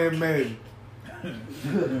day playing Madden.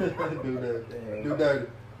 do dirty.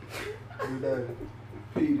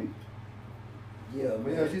 Petey. Yeah, But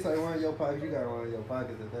man. yeah, she say run your pockets, you gotta run your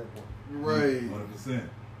pockets at that point. Right.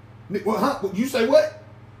 100%. Well, huh? You say what?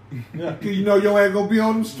 Yeah. Cause you know your ass gonna be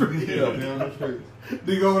on them streets. Yeah, be on the streets.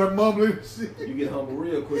 Nigga over there mumbling and shit. You get humble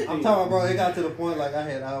real quick. I'm talking, bro, it got to the point like I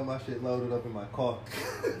had all my shit loaded up in my car.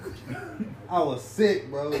 I was sick,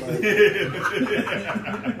 bro. Like, this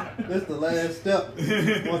the last step.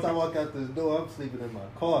 Once I walk out this door, I'm sleeping in my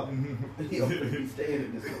car. He staying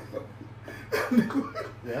in this.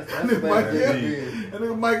 Yeah, that's That a nigga bad Mike thing. that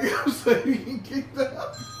nigga Mike Evans said he can kick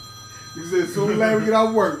out. He said, as soon as we get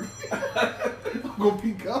out work, I'm gonna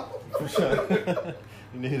be gone. For sure.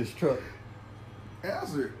 You need his truck.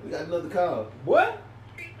 Answer it. We got another call. What?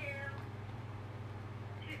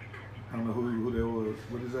 I don't know who that was.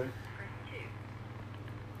 What is that?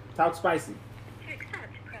 Talk spicy.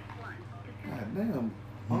 God damn,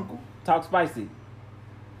 uncle. Talk spicy.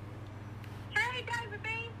 Hey, David B.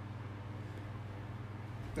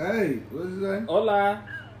 Hey, what is that? Hola.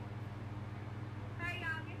 Hey,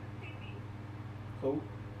 y'all, this is Who?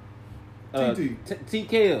 Titi. TT.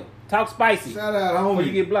 TKL. Talk spicy. Shout out, Before you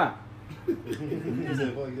homie. get blocked. He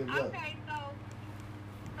said, "Fuck, get blocked." Okay, so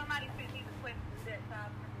somebody sent me the questions that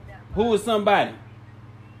I'm bringing up. Who is somebody?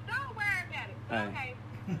 Don't worry about it. Alright. Okay,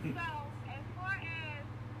 so as far as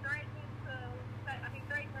threatening to, threatening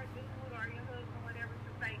her dude or your husband or whatever to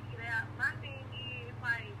say get out, my thing is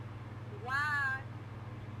like, why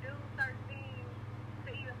do certain things to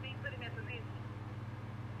even be put in that position?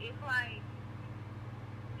 It's like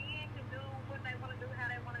men can do what they want to do, how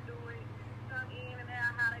they want to do it, come in and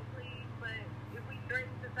out how they please, but if we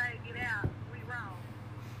threaten to say get out, we wrong.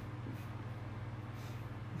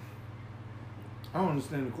 I don't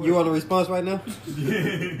understand the question. You want a response right now?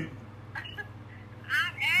 I'm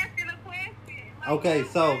asking a question. Like, Okay,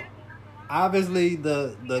 so obviously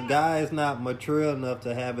the guy is not mature enough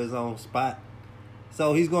to have his own spot,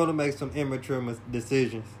 so he's going to make some immature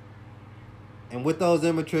decisions. And with those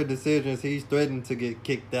immature decisions, he's threatening to get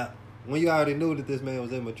kicked out. When you already knew that this man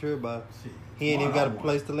was immature, by he ain't even got a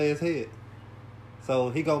place to lay his head. So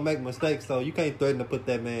he gonna make mistakes. So you can't threaten to put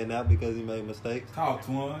that man out because he made mistakes. Talk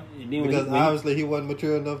to him. Because obviously he wasn't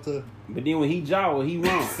mature enough to. But then when he jaw, he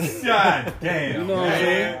wrong. God damn. You know what I'm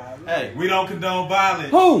saying? Hey, We don't condone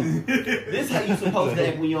violence. Who? this how you supposed to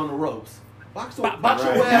act when you're on the ropes. Box your way out of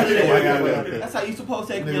Right. there. That's how you supposed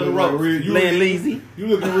to act when you're on the ropes. Laying lazy. You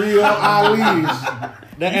looking real Ali-ish.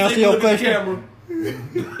 That answer your question.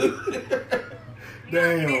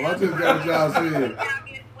 Damn, I just got what y'all said.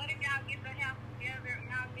 What if y'all get the house together,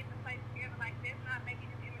 y'all get the place together? Like, that's not making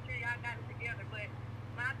you immature. Y'all got it together. But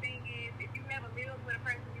my thing is, if you never lived with a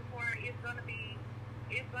person before, it's gonna be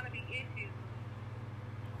issues.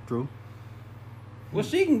 True. Well,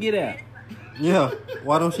 she can get out. Yeah.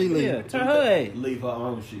 Why don't she leave? Yeah, turn her ass. Leave her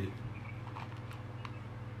own shit.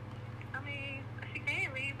 I mean, she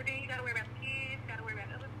can leave, but then you gotta worry about the kids, gotta worry about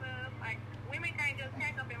other stuff. Like, women can't just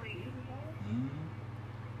pack up and leave.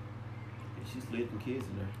 She slid some kids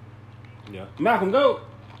in there. Yeah. Malcolm, go.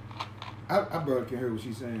 I barely can hear what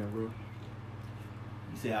she's saying, bro.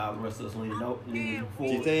 You say all the rest of us leaning She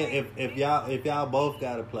forward. said if y'all both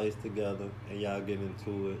got a place together and y'all get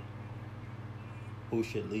into it, who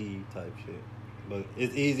should leave type shit. But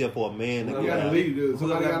it's easier for a man to Whoever You get gotta out. leave, dude. Whoever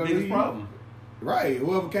Somebody got gotta the biggest leave. problem. Right.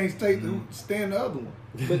 Whoever can't stand the other one.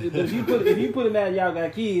 But if you put him out, y'all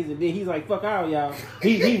got kids, and then he's like, "Fuck all y'all."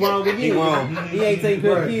 He wrong again. He wrong. He ain't taking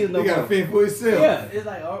care of kids no He gotta more. fend for himself. Yeah. It's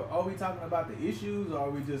like, are we talking about the issues, or are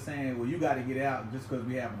we just saying, well, you got to get out just because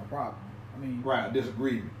we having a problem? I mean, Right. I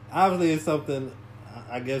disagree. Obviously, it's something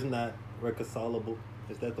I guess not reconcilable.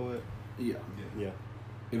 Is that the word? Yeah. Yeah,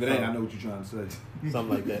 If it ain't, I know what you're trying to say.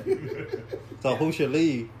 something like that. So who should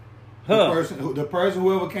leave? The Huh. person,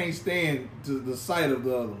 whoever can't stand to the sight of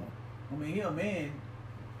the other one. I mean, he a man.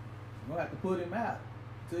 We'll have to put him out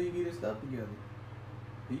until you get his stuff together.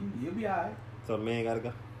 He'll be alright. So the man gotta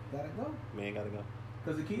go. Gotta go. Man gotta go.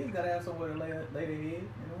 Because the kids gotta have somewhere to lay their head,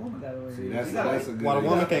 and the woman gotta lay See, her that's head. They gotta- a good. Why the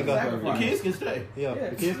woman gotta can't go? sacrifice. The kids can stay. Yeah, Yeah,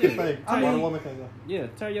 the kids can stay. I Why the mean- woman can't go? Yeah,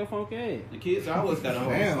 turn your funky ass. The kids always got a home.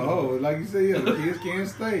 Damn. Oh, like you said, yeah, the kids can't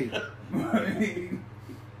stay. I mean,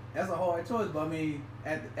 that's a hard choice, but I mean,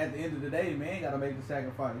 at the end of the day, man gotta make the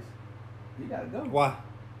sacrifice. He gotta go. Why?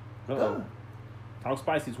 Uh-oh. Talk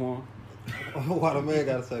spicy, Twan. Why the man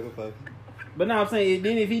gotta sacrifice? But now I'm saying,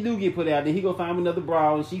 then if he do get put out, then he go find another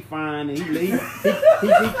bra and she fine and he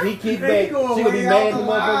kick back. She going gonna be way mad out at the the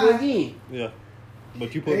motherfucker line. again. Yeah.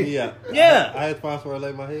 But you put me out. Yeah. I had to find somewhere to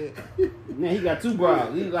lay my head. Now he got two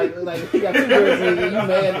bras. He like he got two girls and you mad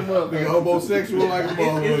at the Nigga motherfucker. homosexual like a It's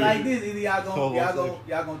motherfucker. like this: either y'all Homosexual.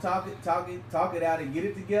 gonna talk it out and get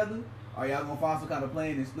it together, or y'all gonna find some kind of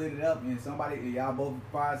plan and split it up, and y'all both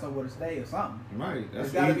find somewhere to stay or something. Right. That's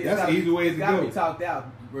It's gotta the be- that's the easy way it's to gotta go. be talked out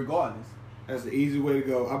regardless. That's the easy way to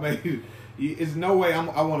go. I mean, it's no way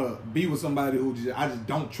I want to be with somebody who I just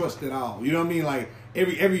don't trust at all. You know what I mean? Like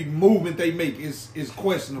every movement they make is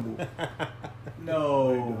questionable.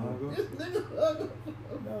 No.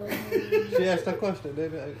 She asked that question.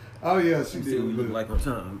 Didn't it? Oh yeah, she See what did. we look like on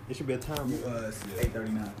time. It should be a time. It's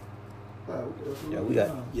 8:39. We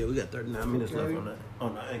got 39 minutes Okay. left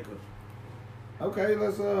on the anchor. Okay,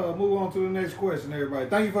 let's move on to the next question, everybody.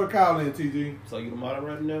 Thank you for the call in, TG. So you the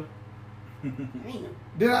moderator now?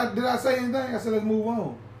 Did I say anything? I said let's move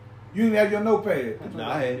on. You didn't have your notepad. No,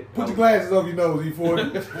 I had it. Put your glasses over your nose,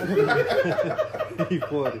 E40. He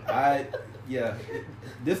 40.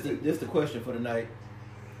 This the question for tonight.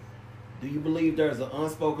 Do you believe there's an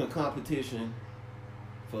unspoken competition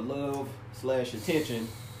for love/attention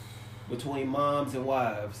between moms and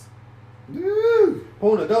wives? Woo.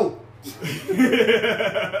 Puna dope.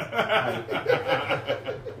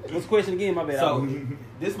 What's the question again? My bad. So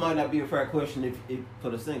this might not be a fair question if for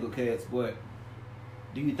the single cats, but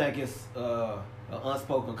do you think it's an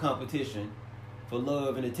unspoken competition for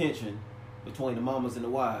love and attention between the mamas and the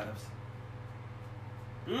wives?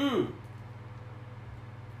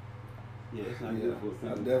 Yeah, it's not good for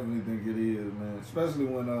a I family. definitely think it is, man. Especially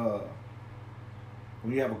when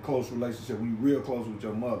you have a close relationship, when you're real close with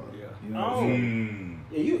your mother. Yeah. You know what I'm saying?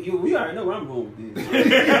 Yeah, you already know where I'm going with this.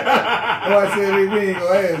 Oh, I said we ain't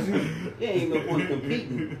gonna ask you. There ain't no point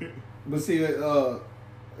competing. But see,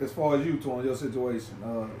 as far as you, Twan, your situation,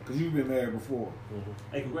 because you've been married before,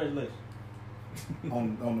 Hey, congratulations.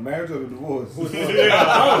 on the marriage or the divorce? Oh,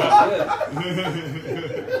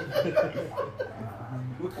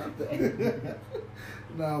 yeah.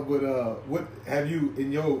 No, but what have you,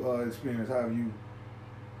 in your experience, how have you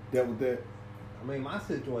dealt with that? I mean, my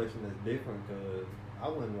situation is different because I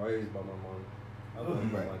wasn't raised by my mom. I was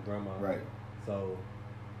raised by my grandma. Right. So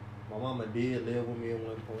my mama did live with me at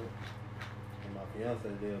one point, and my fiance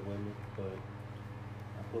lived with me, but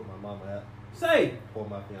I put my mama out Say, for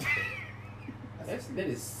my fiance. that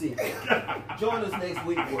is sick. Join us next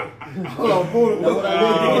week, boy. Hold on, Buddha.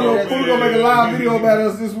 Buddha gonna make a live video about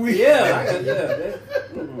us this week. Yeah, that's,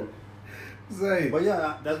 Say. But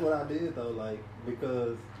yeah, that's what I did though, like,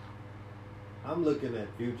 because I'm looking at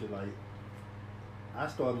future, like, I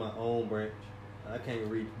start my own branch. I can't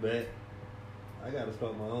reach back. I gotta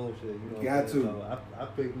start my own shit, you know. Got to. So I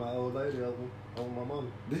picked my old lady over my mama.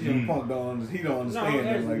 This young punk don't understand no, nothing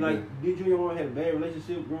actually, like like, did you and your mom have a bad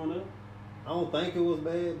relationship growing up? I don't think it was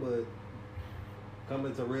bad, but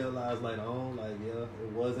coming to realize later on, like, yeah,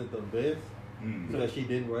 it wasn't the best because she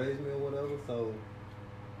didn't raise me or whatever. So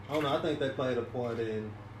I don't know. I think they played a part in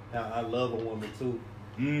how I love a woman too.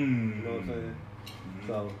 You know what I'm saying?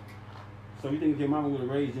 So you think if your mama would have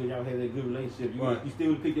raised you and y'all had that good relationship, you, Right. you still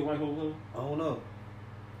would pick your wife over her? I don't know.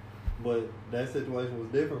 But that situation was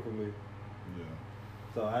different for me. Yeah.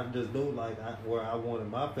 So I just knew like where I wanted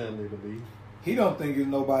my family to be. He don't think there's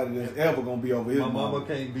nobody that's ever gonna be over his My mama. mama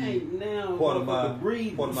can't be Hey, now part of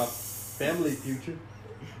breathe. my family future.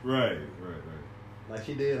 Right. Like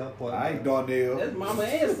she did her part. I ain't Darnell. That's mama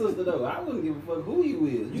and sister though. I wouldn't give a fuck who you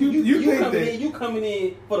is. You think coming that- in? You coming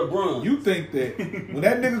in for the bronze? You think that when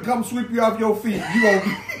that nigga come sweep you off your feet, you gonna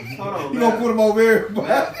Hold on, you man. gonna put him over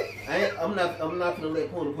everybody? I'm not gonna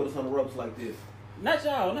let Puna put us on the ropes like this. Not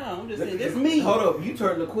y'all. No, I'm just saying. That's me. Hold up, you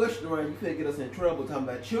turned the question around. You finna get us in trouble talking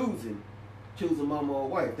about choosing mama or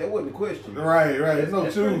wife. That wasn't the question. Right. It's no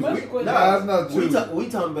That's pretty choosing. much We- the question. Nah, it's not We choosing. we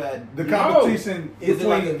talking about The competition is it between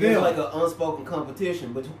like them like an unspoken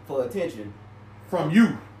competition for attention, from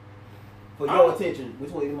you. for your attention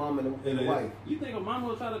between the mom and the It is. wife. You think a mama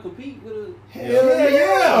will try to compete with a? Hell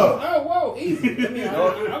yeah. Oh, whoa, easy. I mean, I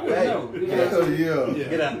wouldn't know. You know? Hell yeah.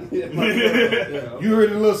 Get out. Yeah. You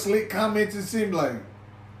heard the little slick comments and seemed like,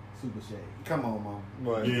 Super shade. come on, mom.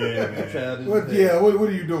 Right. Yeah, man. Childish What? as hell. Yeah. What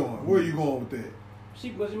are you doing? Where are you going with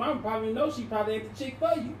that? But your mama probably knows she probably ain't the chick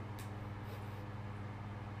for you.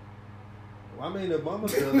 I mean, if mama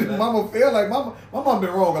tells me that, Mama feel like my mom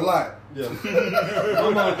been wrong a lot. yeah.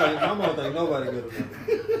 my mama think nobody good enough.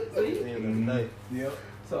 At the end of the day. Yep.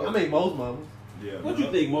 So I mean, most mamas. Yeah. What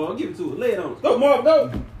you think, Marv? Give it to her. Lay it on. Go, Marv.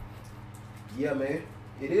 Go. yeah, man,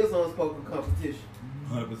 it is unspoken competition,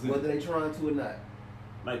 100%. whether they trying to or not.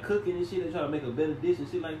 Like cooking and shit. They try to make a better dish and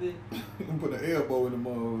shit like that. You can put an elbow in the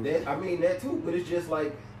mother. That I mean that too, but it's just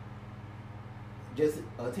like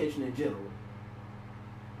attention in general.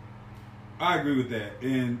 I agree with that.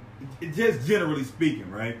 And just generally speaking,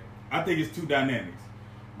 right? I think it's two dynamics.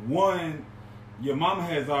 One, your mama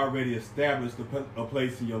has already established a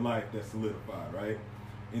place in your life that's solidified, right?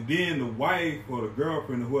 And then the wife or the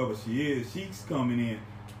girlfriend or whoever she is, she's coming in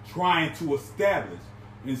trying to establish.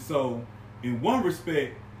 And so, in one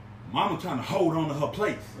respect, mama trying to hold on to her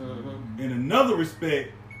place. In another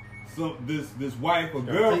respect, so this wife or Trying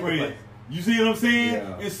to take the girlfriend, place. you see what I'm saying?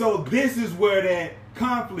 Yeah. And so this is where that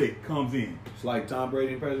conflict comes in. It's like Tom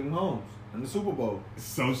Brady and Patrick Mahomes in the Super Bowl.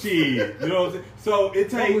 So shit, you know what I'm saying? So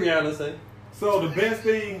it What takes. Rihanna say? So the best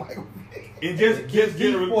thing, and just Keep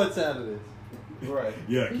generally, sports out of this. Right.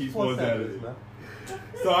 yeah, keep sports out of it. man.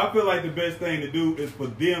 So I feel like the best thing to do is for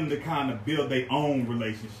them to kind of build their own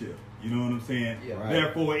relationship. You know what I'm saying? Yeah. Right.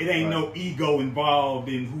 Therefore, it ain't no ego involved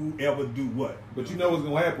in whoever do what. But you know what's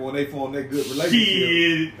gonna happen when they form that good relationship?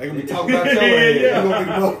 Shit. They gonna be talking about your ass. Yeah. You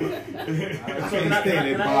gonna be I can't stand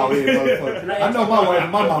that bald head motherfucker. I know my wife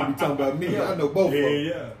and my mom be talking about me. I know both of Yeah, them.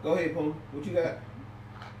 yeah. Go ahead, Puma. What you got?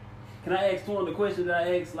 Can I ask Twan the question that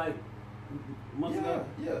I asked like months ago?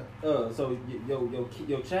 Yeah. So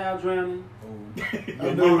your child drowning,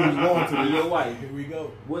 I knew he was going to and this. your wife. Here we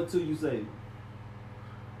go. What two you say?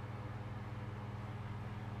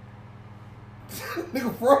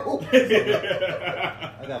 Nigga froze.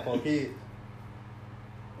 I got 4 kids.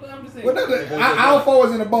 Well, I'm just saying. Well, no, our four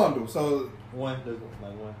is in a bundle, so One, there's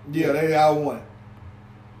like one. yeah, they all one.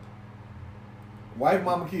 Wife,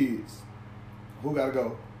 mama, kids. Who gotta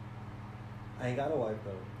go? I ain't got a wife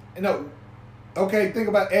though. No. Okay, think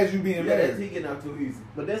about as you being Yeah, that's married. he getting out too easy.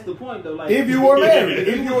 But that's the point though. Like If you were married,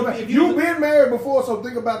 if you've been married before, so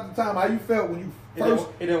think about the time how you felt when you first.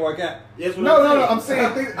 It didn't work out. That's what No, I'm I'm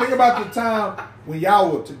saying think about the time when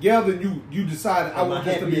y'all were together and you decided I At my want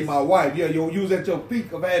this to be happiest. my wife. Yeah, you was at your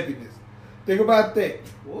peak of happiness. Think about that.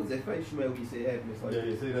 What was that face you made when you said happiness like Yeah,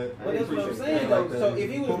 you this? see that? But that's what I'm appreciate saying that. though. Like that. So if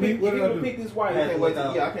he For would me, have what did I do? picked this I wife, can't wait to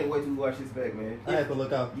Without- I can't wait to watch this back, man. I had to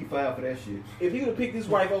look out. You filed for that shit. if he would have picked this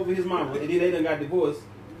wife over his mama, and then they done got divorced,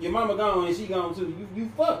 your mama gone and she gone too.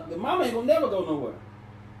 You fuck. The mama ain't gonna never go nowhere.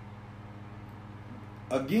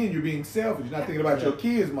 Again, you're being selfish. You're not thinking about your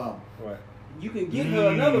kids' mama. Right. You can get her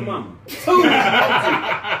another mama. Two if you want to.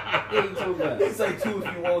 Yeah, you talking about. They say two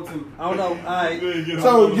if you want to. I don't know.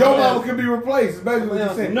 So your mama can be replaced. Is basically what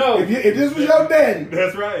you're saying. No. If this was your daddy.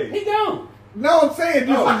 That's right. He gone. No, I'm saying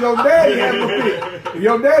this was your daddy having to pick. If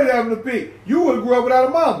your daddy having to pick, you would have grew up without a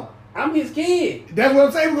mama. I'm his kid. That's what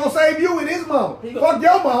I'm saying. We're gonna save you and his mama. He Fuck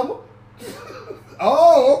your mama.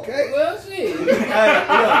 Oh, okay. Well, shit. Hey,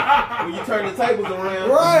 yeah. When you turn the tables around.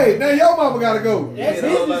 Right. Now your mama gotta go. That's Yeah,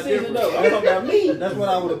 his all that decision, different though. I'm shit. talking about me. That's what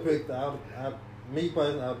I would have picked. Me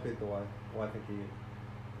personally, I would pick the wife and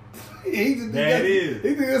kid. He just That is.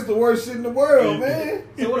 He think that's the worst shit in the world, man.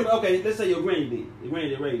 So what? Okay, let's say your granny did. Your granny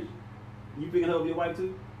that raised you. You picking her over your wife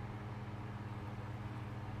too?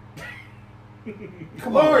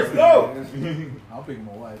 Come Lawrence, on, go. man. I'm picking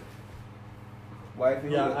my wife. Wife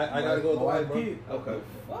and Yeah, who? I gotta go with the wife, bro. kid. Okay.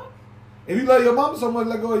 What? If you love your mama so much,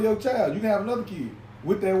 let go of your child. You can have another kid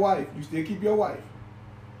with that wife. You still keep your wife.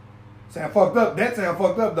 Sound fucked up. That sound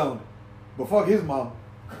fucked up, don't it? But fuck his mama.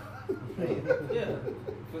 Yeah,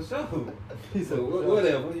 for sure. So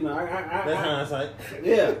whatever, you know. That's hindsight.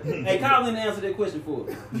 Yeah. Hey, call in and answer that question for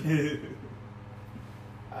us.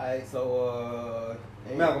 Alright, so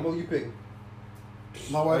Malcolm, who you picking?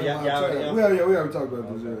 My wife, Yeah, my yeah, child. yeah. We already talked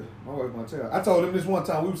about this. My wife, my child. I told him this one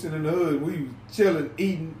time. We was sitting in the hood. We was chilling,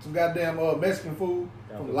 eating some goddamn Mexican food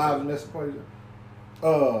from the Live Mexican place.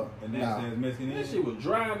 And that's Nah. Mexican. That shit was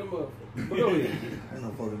drying them up. But go ahead. Ain't no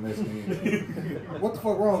fucking Mexican. What the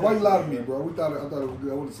fuck wrong? Why you lying to me, bro? I thought it was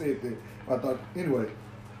good. I would have said that. I thought anyway.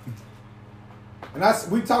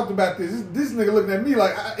 And we talked about this. This nigga looking at me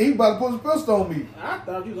like he about to put his pistol on me. I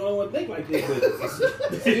thought you was the only one to think like this,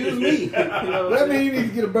 but excuse me. You know what That I'm means you saying? need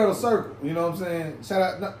to get a better circle. You know what I'm saying?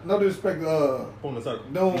 Shout out, no disrespect to On the circle.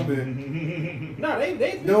 Doom and No,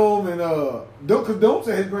 they Doom and Doom, cause Doom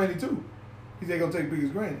said his granny too. He said he gonna take big his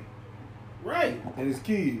granny right, and his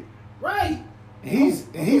kid. right. And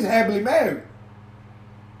he's happily married.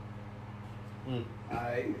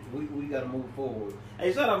 alright, we gotta move forward.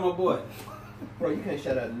 Hey, shout out my boy. Bro, you can't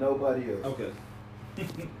shout out nobody else. Okay.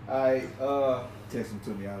 Alright, Text him to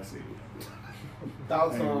me. I'll see it.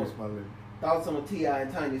 thoughts I ain't on risk my living. thoughts on T.I.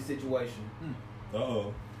 and Tiny's situation.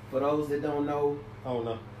 Uh-oh. For those that don't know, Oh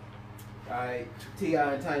no. alright,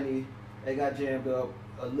 T.I. and Tiny, they got jammed up.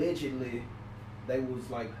 Allegedly, they was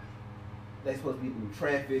like, they supposed to be doing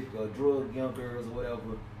traffic or drug young girls or whatever,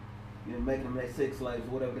 you know, making them their sex slaves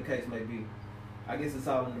or whatever the case may be. I guess it's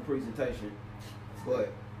all in the presentation,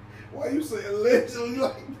 but Why you say allegedly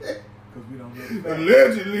like that? Because we don't get it.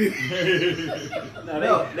 Allegedly.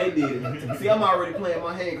 No, they did. see, I'm already playing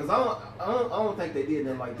my hand because I don't think they did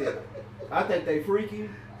nothing like that. I think they freaky.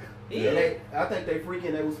 Yeah. I think they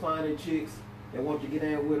freaking. They was finding chicks that wanted to get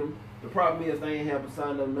in with them. The problem is they ain't have to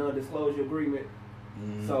sign no non-disclosure agreement.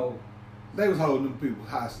 So They was holding them people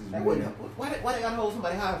hostage. Hey, Man. why they gotta hold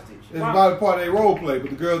somebody hostage? It's about part of their role play, but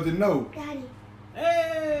the girls didn't know. Daddy.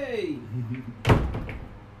 Hey.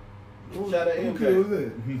 Shout out Who kid was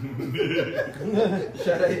MJ. that?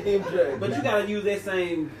 Shout out MJ. But you gotta use that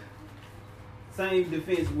same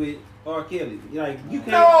defense with R. Kelly. Like you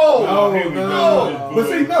can't. No. But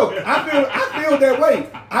see, no, I feel that way.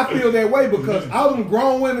 I feel that way because all them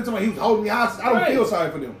grown women tell me he was holding me hostage. I don't Right. feel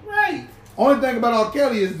sorry for them. Right. Only thing about R.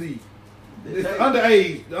 Kelly is the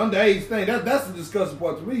underage thing. That's the disgusting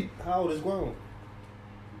part to me. How old is grown?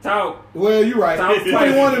 Talk. Well, you're right. Sounds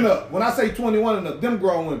 21 and up. When I say 21 and up, them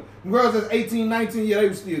grown women. Them girls that's 18, 19, yeah, they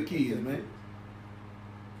was still kids, man.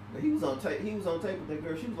 But he was on tape. He was on tape with that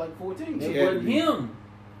girl. She was like 14. It Yeah. wasn't him.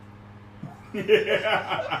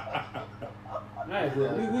 Alright,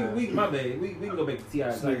 well, we my bad. We can go back to T.I.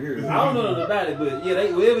 This nigga here. I don't know nothing about it, but yeah,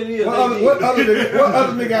 they whatever it is. What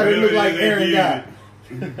other nigga out here look like Aaron Guy?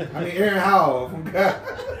 I mean Aaron Howell from God.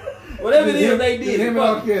 Whatever it is, they did. Him and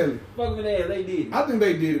R. Kelly. Fuck with ass, they did. I think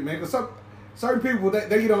they did it, man. Cause certain people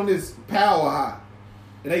they get on this power high,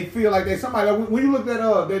 and they feel like they somebody. Like, when you look at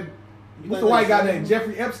that what's the white guy named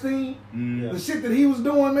Jeffrey Epstein? Mm. The shit that he was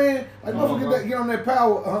doing, man. Like motherfucker get on that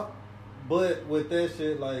power. But with that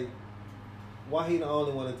shit, like, why he the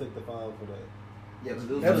only one that took the file for that? Yeah, but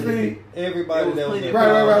it was Epstein. Everybody It was that was plenty in of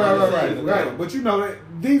power- Right. But you know that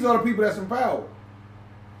these are the people that's in power.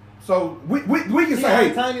 So we can say,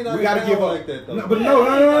 hey, Tiny not we got to in give power up. like that, though. No, but no.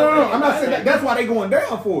 I'm not saying that. That's why they going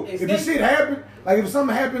down for it. If the It's- shit happen, like if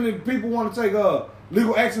something happened and people want to take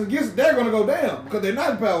legal action against it, they're gonna go down because they're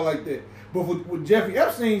not in power like that. But with Jeffrey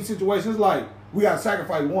Epstein's situation, it's like we got to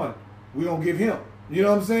sacrifice one. We gonna give him. You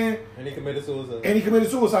know what I'm saying? And he committed suicide. And he committed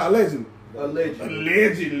suicide allegedly.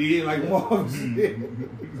 Allegedly, like Marv said.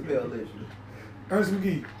 Spell allegedly. Ernest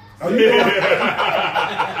McGee. Are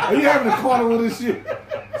you having a corner with this shit?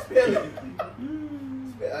 Spell it.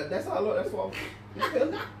 That's all. That's all. You spell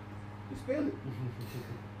it. You spell it.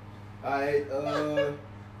 Alright,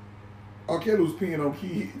 R. Kelly was peeing on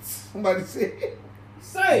kids. Somebody said.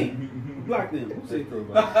 Say, block them. Who said that?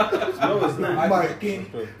 No, it's not. Mike.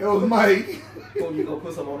 It was Mike. so you gonna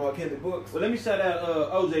put some on R. Kelly books? Well, let me shout out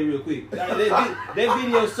OJ real quick. That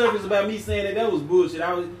video surfaced about me saying that was bullshit.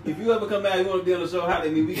 If you ever come out, you want to be on the show, holler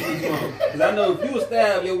at me. We can get you on. Because I know if you would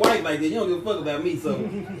stab your wife like that, you don't give a fuck about me. So I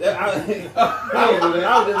was just I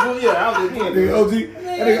think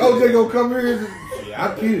OJ gonna come here and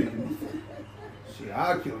I'll kill you.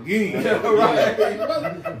 I'll kill again. Right.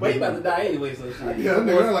 But he about to die anyway, so shit. Yeah, that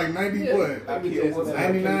nigga like 90 what?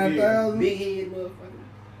 99,000? Big head motherfucker.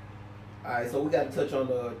 Alright, so we got to touch on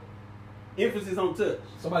the emphasis on touch.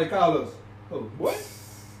 Somebody call us. Who? What?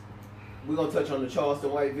 We're gonna touch on the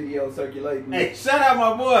Charleston White video circulating. Hey, shout out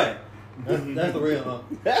my boy. That's the real, huh?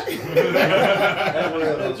 That's real.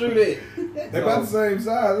 That's true that. They about the same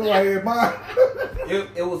size. That's why I had mine.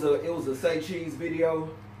 It was a Say Cheese video.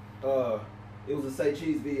 It was a Say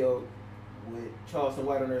Cheese video with Charleston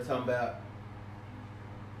White on there talking about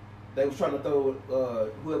they was trying to throw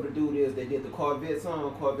whoever the dude is. They did the Corvette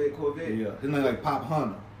song, Corvette. Yeah, his name like Pop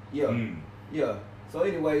Hunter. Yeah, yeah. So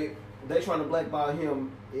anyway, they trying to blackball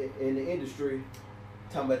him in the industry.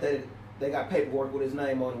 Talking about they got paperwork with his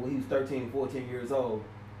name on it when he was 13, 14 years old.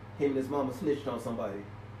 Him and his mama snitched on somebody.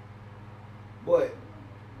 But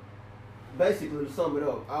basically, to sum it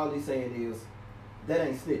up, all he's saying is that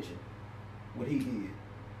ain't snitching. What he did,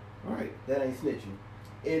 right? That ain't snitching.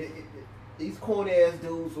 These corny ass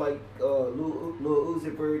dudes like Lil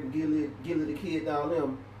Uzi Vert and Gilly the Kid, down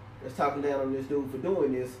them that's talking down on this dude for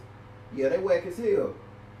doing this. Yeah, they whack as hell.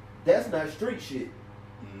 That's not street shit.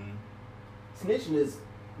 Snitching is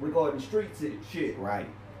regarding street shit. Right.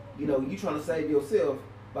 You know, you trying to save yourself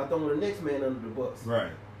by throwing the next man under the bus.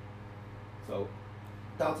 Right. So,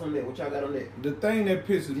 thoughts on that? What y'all got on that? The thing that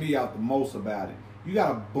pisses me out the most about it, you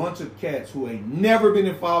got a bunch of cats who ain't never been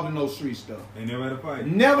involved in no street stuff. They never had a fight.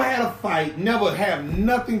 Never had a fight. Never have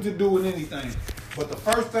nothing to do with anything. But the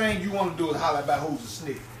first thing you want to do is holler about who's a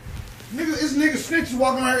snitch. Nigga, it's niggas snitches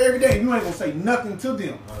walking around every day. You ain't gonna say nothing to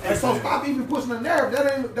them. And so stop even pushing the narrative.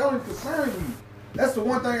 That don't even concern you. That's the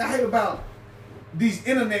one thing I hate about these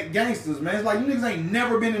internet gangsters, man. It's like you niggas ain't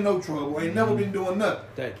never been in no trouble. Ain't never been doing nothing.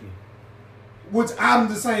 Thank you. Which I'm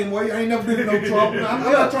the same way. I ain't never been in no trouble. I'm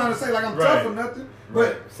not trying to say like I'm tough or nothing.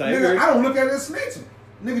 But nigga, I don't look at it as snitching.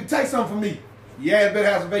 Nigga, take something from me. Yeah, better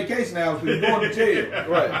have some vacation hours because you're going to jail.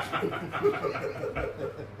 Right.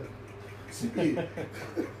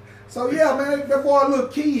 So yeah, man, that boy a little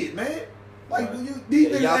kid, man. Like these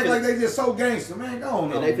niggas act like they just so gangster, man. Go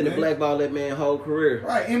on, and they finna blackball that man whole career.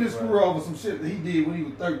 Right, in his career over some shit that he did when he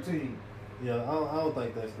was 13. Yeah, I don't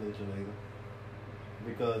think that's snitching either.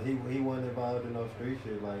 Because he wasn't involved in no street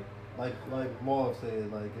shit. Like Marv said,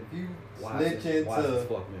 like if you snitch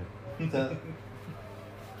to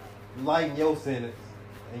lighten your sentence,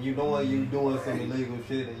 and you know you doing some illegal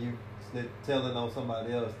shit, and you telling on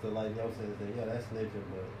somebody else to lighten your sentence, then yeah, that's snitching.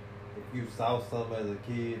 But if you saw something as a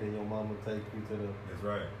kid and your mama take you to that's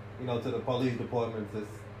right. You know, to the police department, to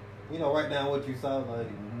write down what you saw, like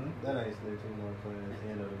that ain't snitching. You know what I'm saying? At the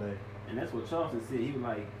end of the day. And that's what Charleston said. He was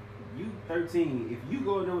like, you 13, if you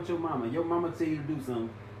go there with your mama tell you to do something,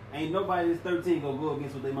 ain't nobody that's 13 gonna go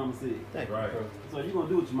against what their mama said. Right. So you gonna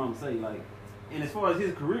do what your mama say, like. And as far as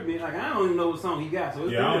his career being, like I don't even know what song he got. So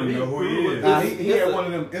it's I don't even know who he is. Nah, he had one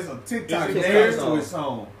of them. It's a TikTok dance to his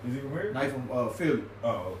song. Is he from where? Night from Philly. Oh,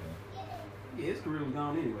 okay. Yeah, his career was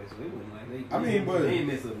gone anyway, so it wasn't like they. But they ain't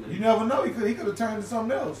mess up nothing. You never know. He could have turned to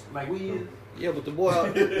something else. Like we is. Yeah, but the boy,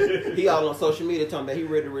 he all on social media talking about he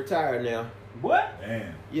ready to retire now. What?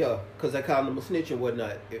 Damn. Yeah, because they called him a snitch and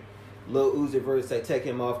whatnot. Lil Uzi Vert say take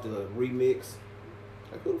him off the remix.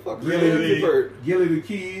 Like who the fuck is Lil Uzi Vert? Gilly the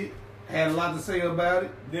Kid had a lot to say about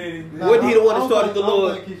it. Wasn't he the one that started the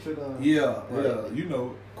Lord? Yeah, you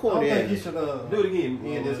know. I don't think he should do it again.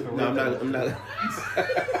 No, I'm not.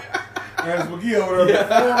 Ernest McGee over there.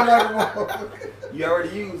 You already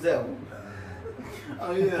used that one.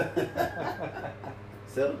 Oh yeah.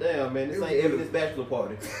 Settle down, man. This ain't Evidence bachelor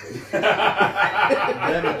party.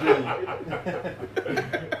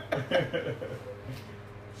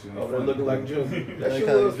 Oh, that looking like Junior. That shit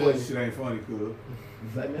was funny. Shit ain't funny, cuz.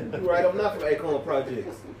 Like, man, you right, I'm not from Acorn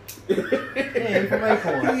Projects. He ain't from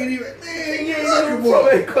Acorn. He ain't even from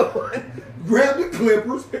Acorn. Grab the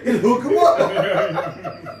clippers and hook him up.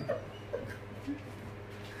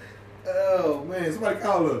 Oh, Man, somebody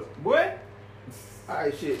call us. What?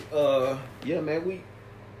 Alright, shit. Yeah, man, we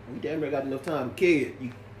damn near got enough time. Kid,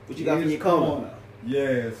 what you got for your corner?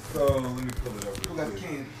 Yeah, so let me pull it up Who real got quick.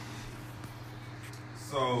 candy?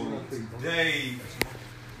 So today,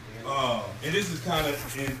 and this is kind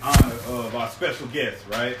of in honor of our special guest,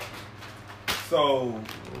 right? So,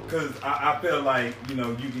 because I feel like, you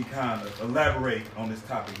know, you can kind of elaborate on this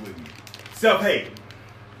topic with me. Self-hate.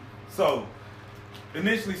 So,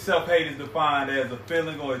 initially, self-hate is defined as a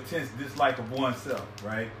feeling or intense dislike of oneself,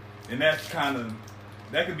 right? And that's kind of,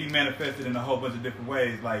 that could be manifested in a whole bunch of different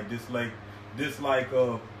ways, like dislike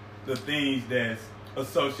of the things that's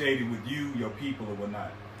associated with you, your people, or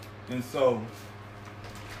whatnot. And so,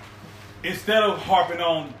 instead of harping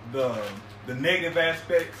on the negative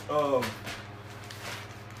aspects of,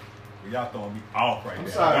 y'all throwing me off right now.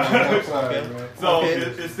 I'm sorry, man. So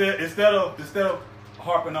instead of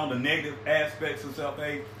harping on the negative aspects of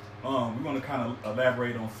self-hate, we're going to kind of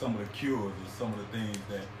elaborate on some of the cures or some of the things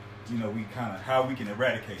that, you know, we kind of, how we can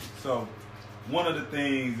eradicate it. So one of the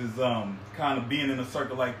things is kind of being in a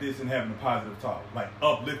circle like this and having a positive talk, like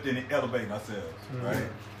uplifting and elevating ourselves, right?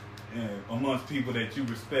 And amongst people that you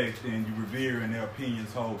respect and you revere and their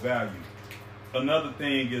opinions hold value. Another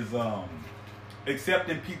thing is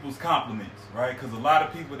accepting people's compliments, right? Because a lot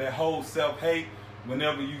of people that hold self-hate,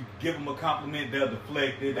 whenever you give them a compliment, they'll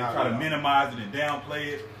deflect it. They try to minimize it and downplay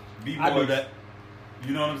it. Be more, I do that.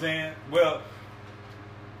 You know what I'm saying? Well,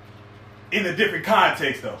 in a different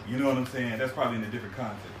context, though. You know what I'm saying? That's probably in a different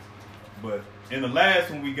context. But in the last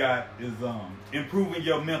one we got is improving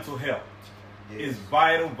your mental health. It's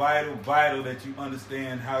vital that you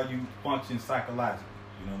understand how you function psychologically.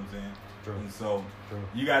 You know what I'm saying? True. And so, True.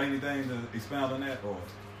 You got anything to expound on that, or?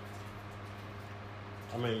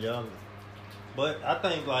 I mean, young, but I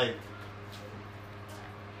think like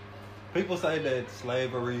people say that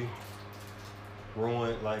slavery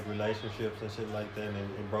ruined like relationships and shit like that, and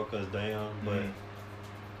it broke us down. But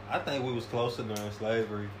I think we was closer during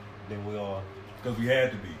slavery than we are Because we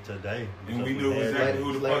had to be. today. And we knew exactly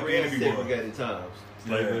who the fuck the enemy was. Segregated times.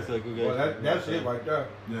 Slavery, Yeah. segregation. Well, that's it right there.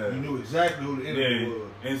 Yeah. You knew exactly who the enemy was.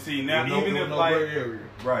 And see, now, There was even no- if no like, gray area.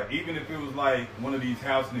 right, even if it was like one of these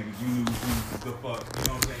house niggas, you knew who the fuck, you know what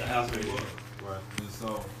I'm saying? The house nigga nigga. was. Right. And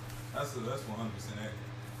so, that's 100% accurate.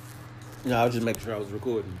 No, I was just making sure I was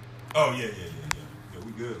recording. Oh, yeah. Yeah,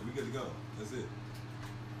 we good. We good to go. That's it.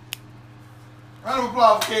 Round of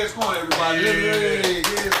applause for Kid's Corner, everybody. Yeah. Yeah,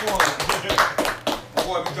 Kid's Corner. My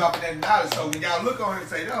boy be dropping that knowledge, so when y'all look on here and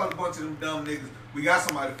say, that was a bunch of them dumb niggas, we got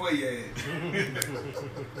somebody for your ass.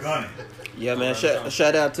 Gunning. Yeah, man.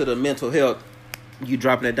 Shout out to the mental health. You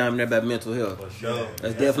dropping that dime there about mental health. For sure.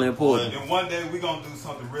 That's definitely important. And one day we're going to do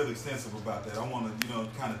something really extensive about that. I want to,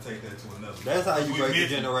 kind of take that to another. That's how you We break the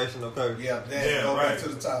mentioned- generational curse. Yeah, Yeah, go right. back to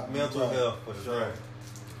the top. Mental health, for That's sure. right.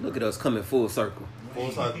 Look at us coming full circle.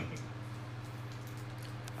 Full circle.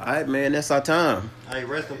 All right, man. That's our time. Hey,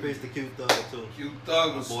 rest in peace to Q Thug too. Q Thug,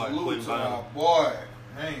 My boy, salute Quentin to Byron. our boy.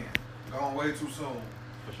 Man, gone way too soon.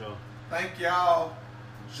 For sure. Thank y'all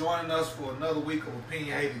for joining us for another week of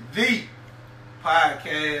Opinionated, the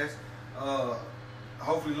podcast.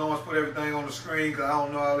 Hopefully Lawrence put everything on the screen because I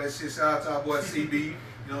don't know all that shit. Shout out to our boy CB. You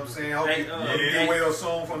know what I'm saying? Hope Hey, you get well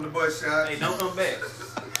soon from the butt shot. Hey, don't come back.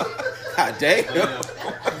 God damn.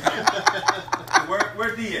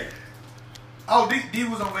 Where D at? Oh, D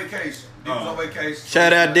was on vacation. D was on vacation.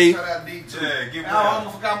 Shout out D. Shout out D too. Yeah, give it I up.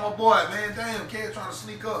 almost forgot my boy, man. Damn, kid trying to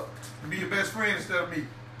sneak up and be your best friend instead of me.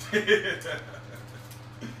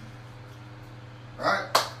 All right.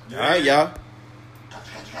 All right, y'all.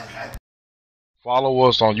 Follow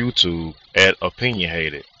us on YouTube at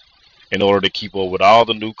Opinionated in order to keep up with all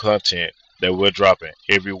the new content that we're dropping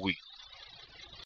every week.